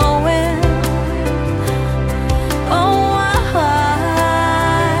with no end. Oh,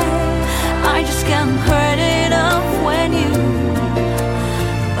 I just can't hurt it up when you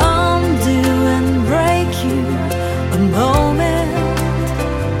undo and break you a moment.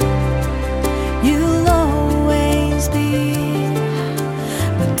 You'll always be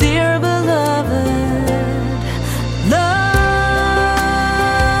my dear beloved love.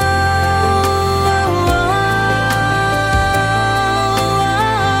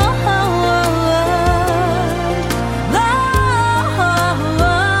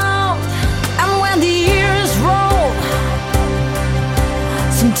 And when the years roll,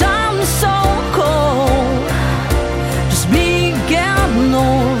 sometimes so cold, just me getting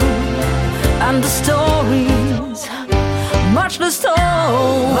old, and the stories much less told.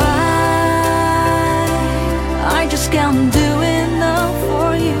 I just can't do enough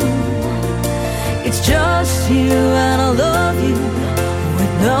for you. It's just you and I love you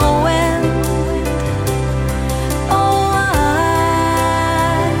with no end. Oh,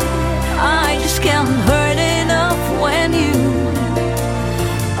 I just can't hurt enough when you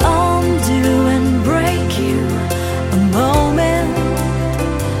undo and break you a moment.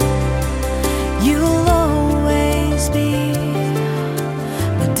 You'll always be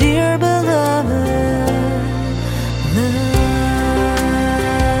my dear beloved love.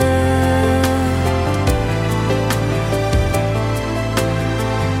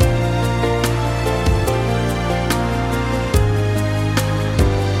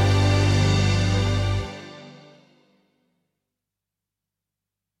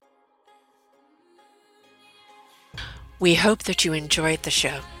 We hope that you enjoyed the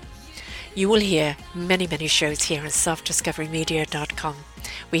show. You will hear many shows here on selfdiscoverymedia.com.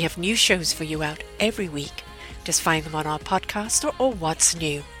 We have new shows for you out every week. Just find them on our podcast or What's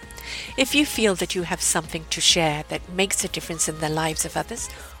New. If you feel that you have something to share that makes a difference in the lives of others,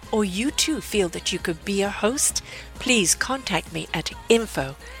 or you too feel that you could be a host, please contact me at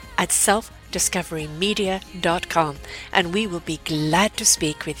info@selfdiscoverymedia.com and we will be glad to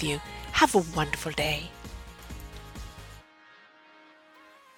speak with you. Have a wonderful day.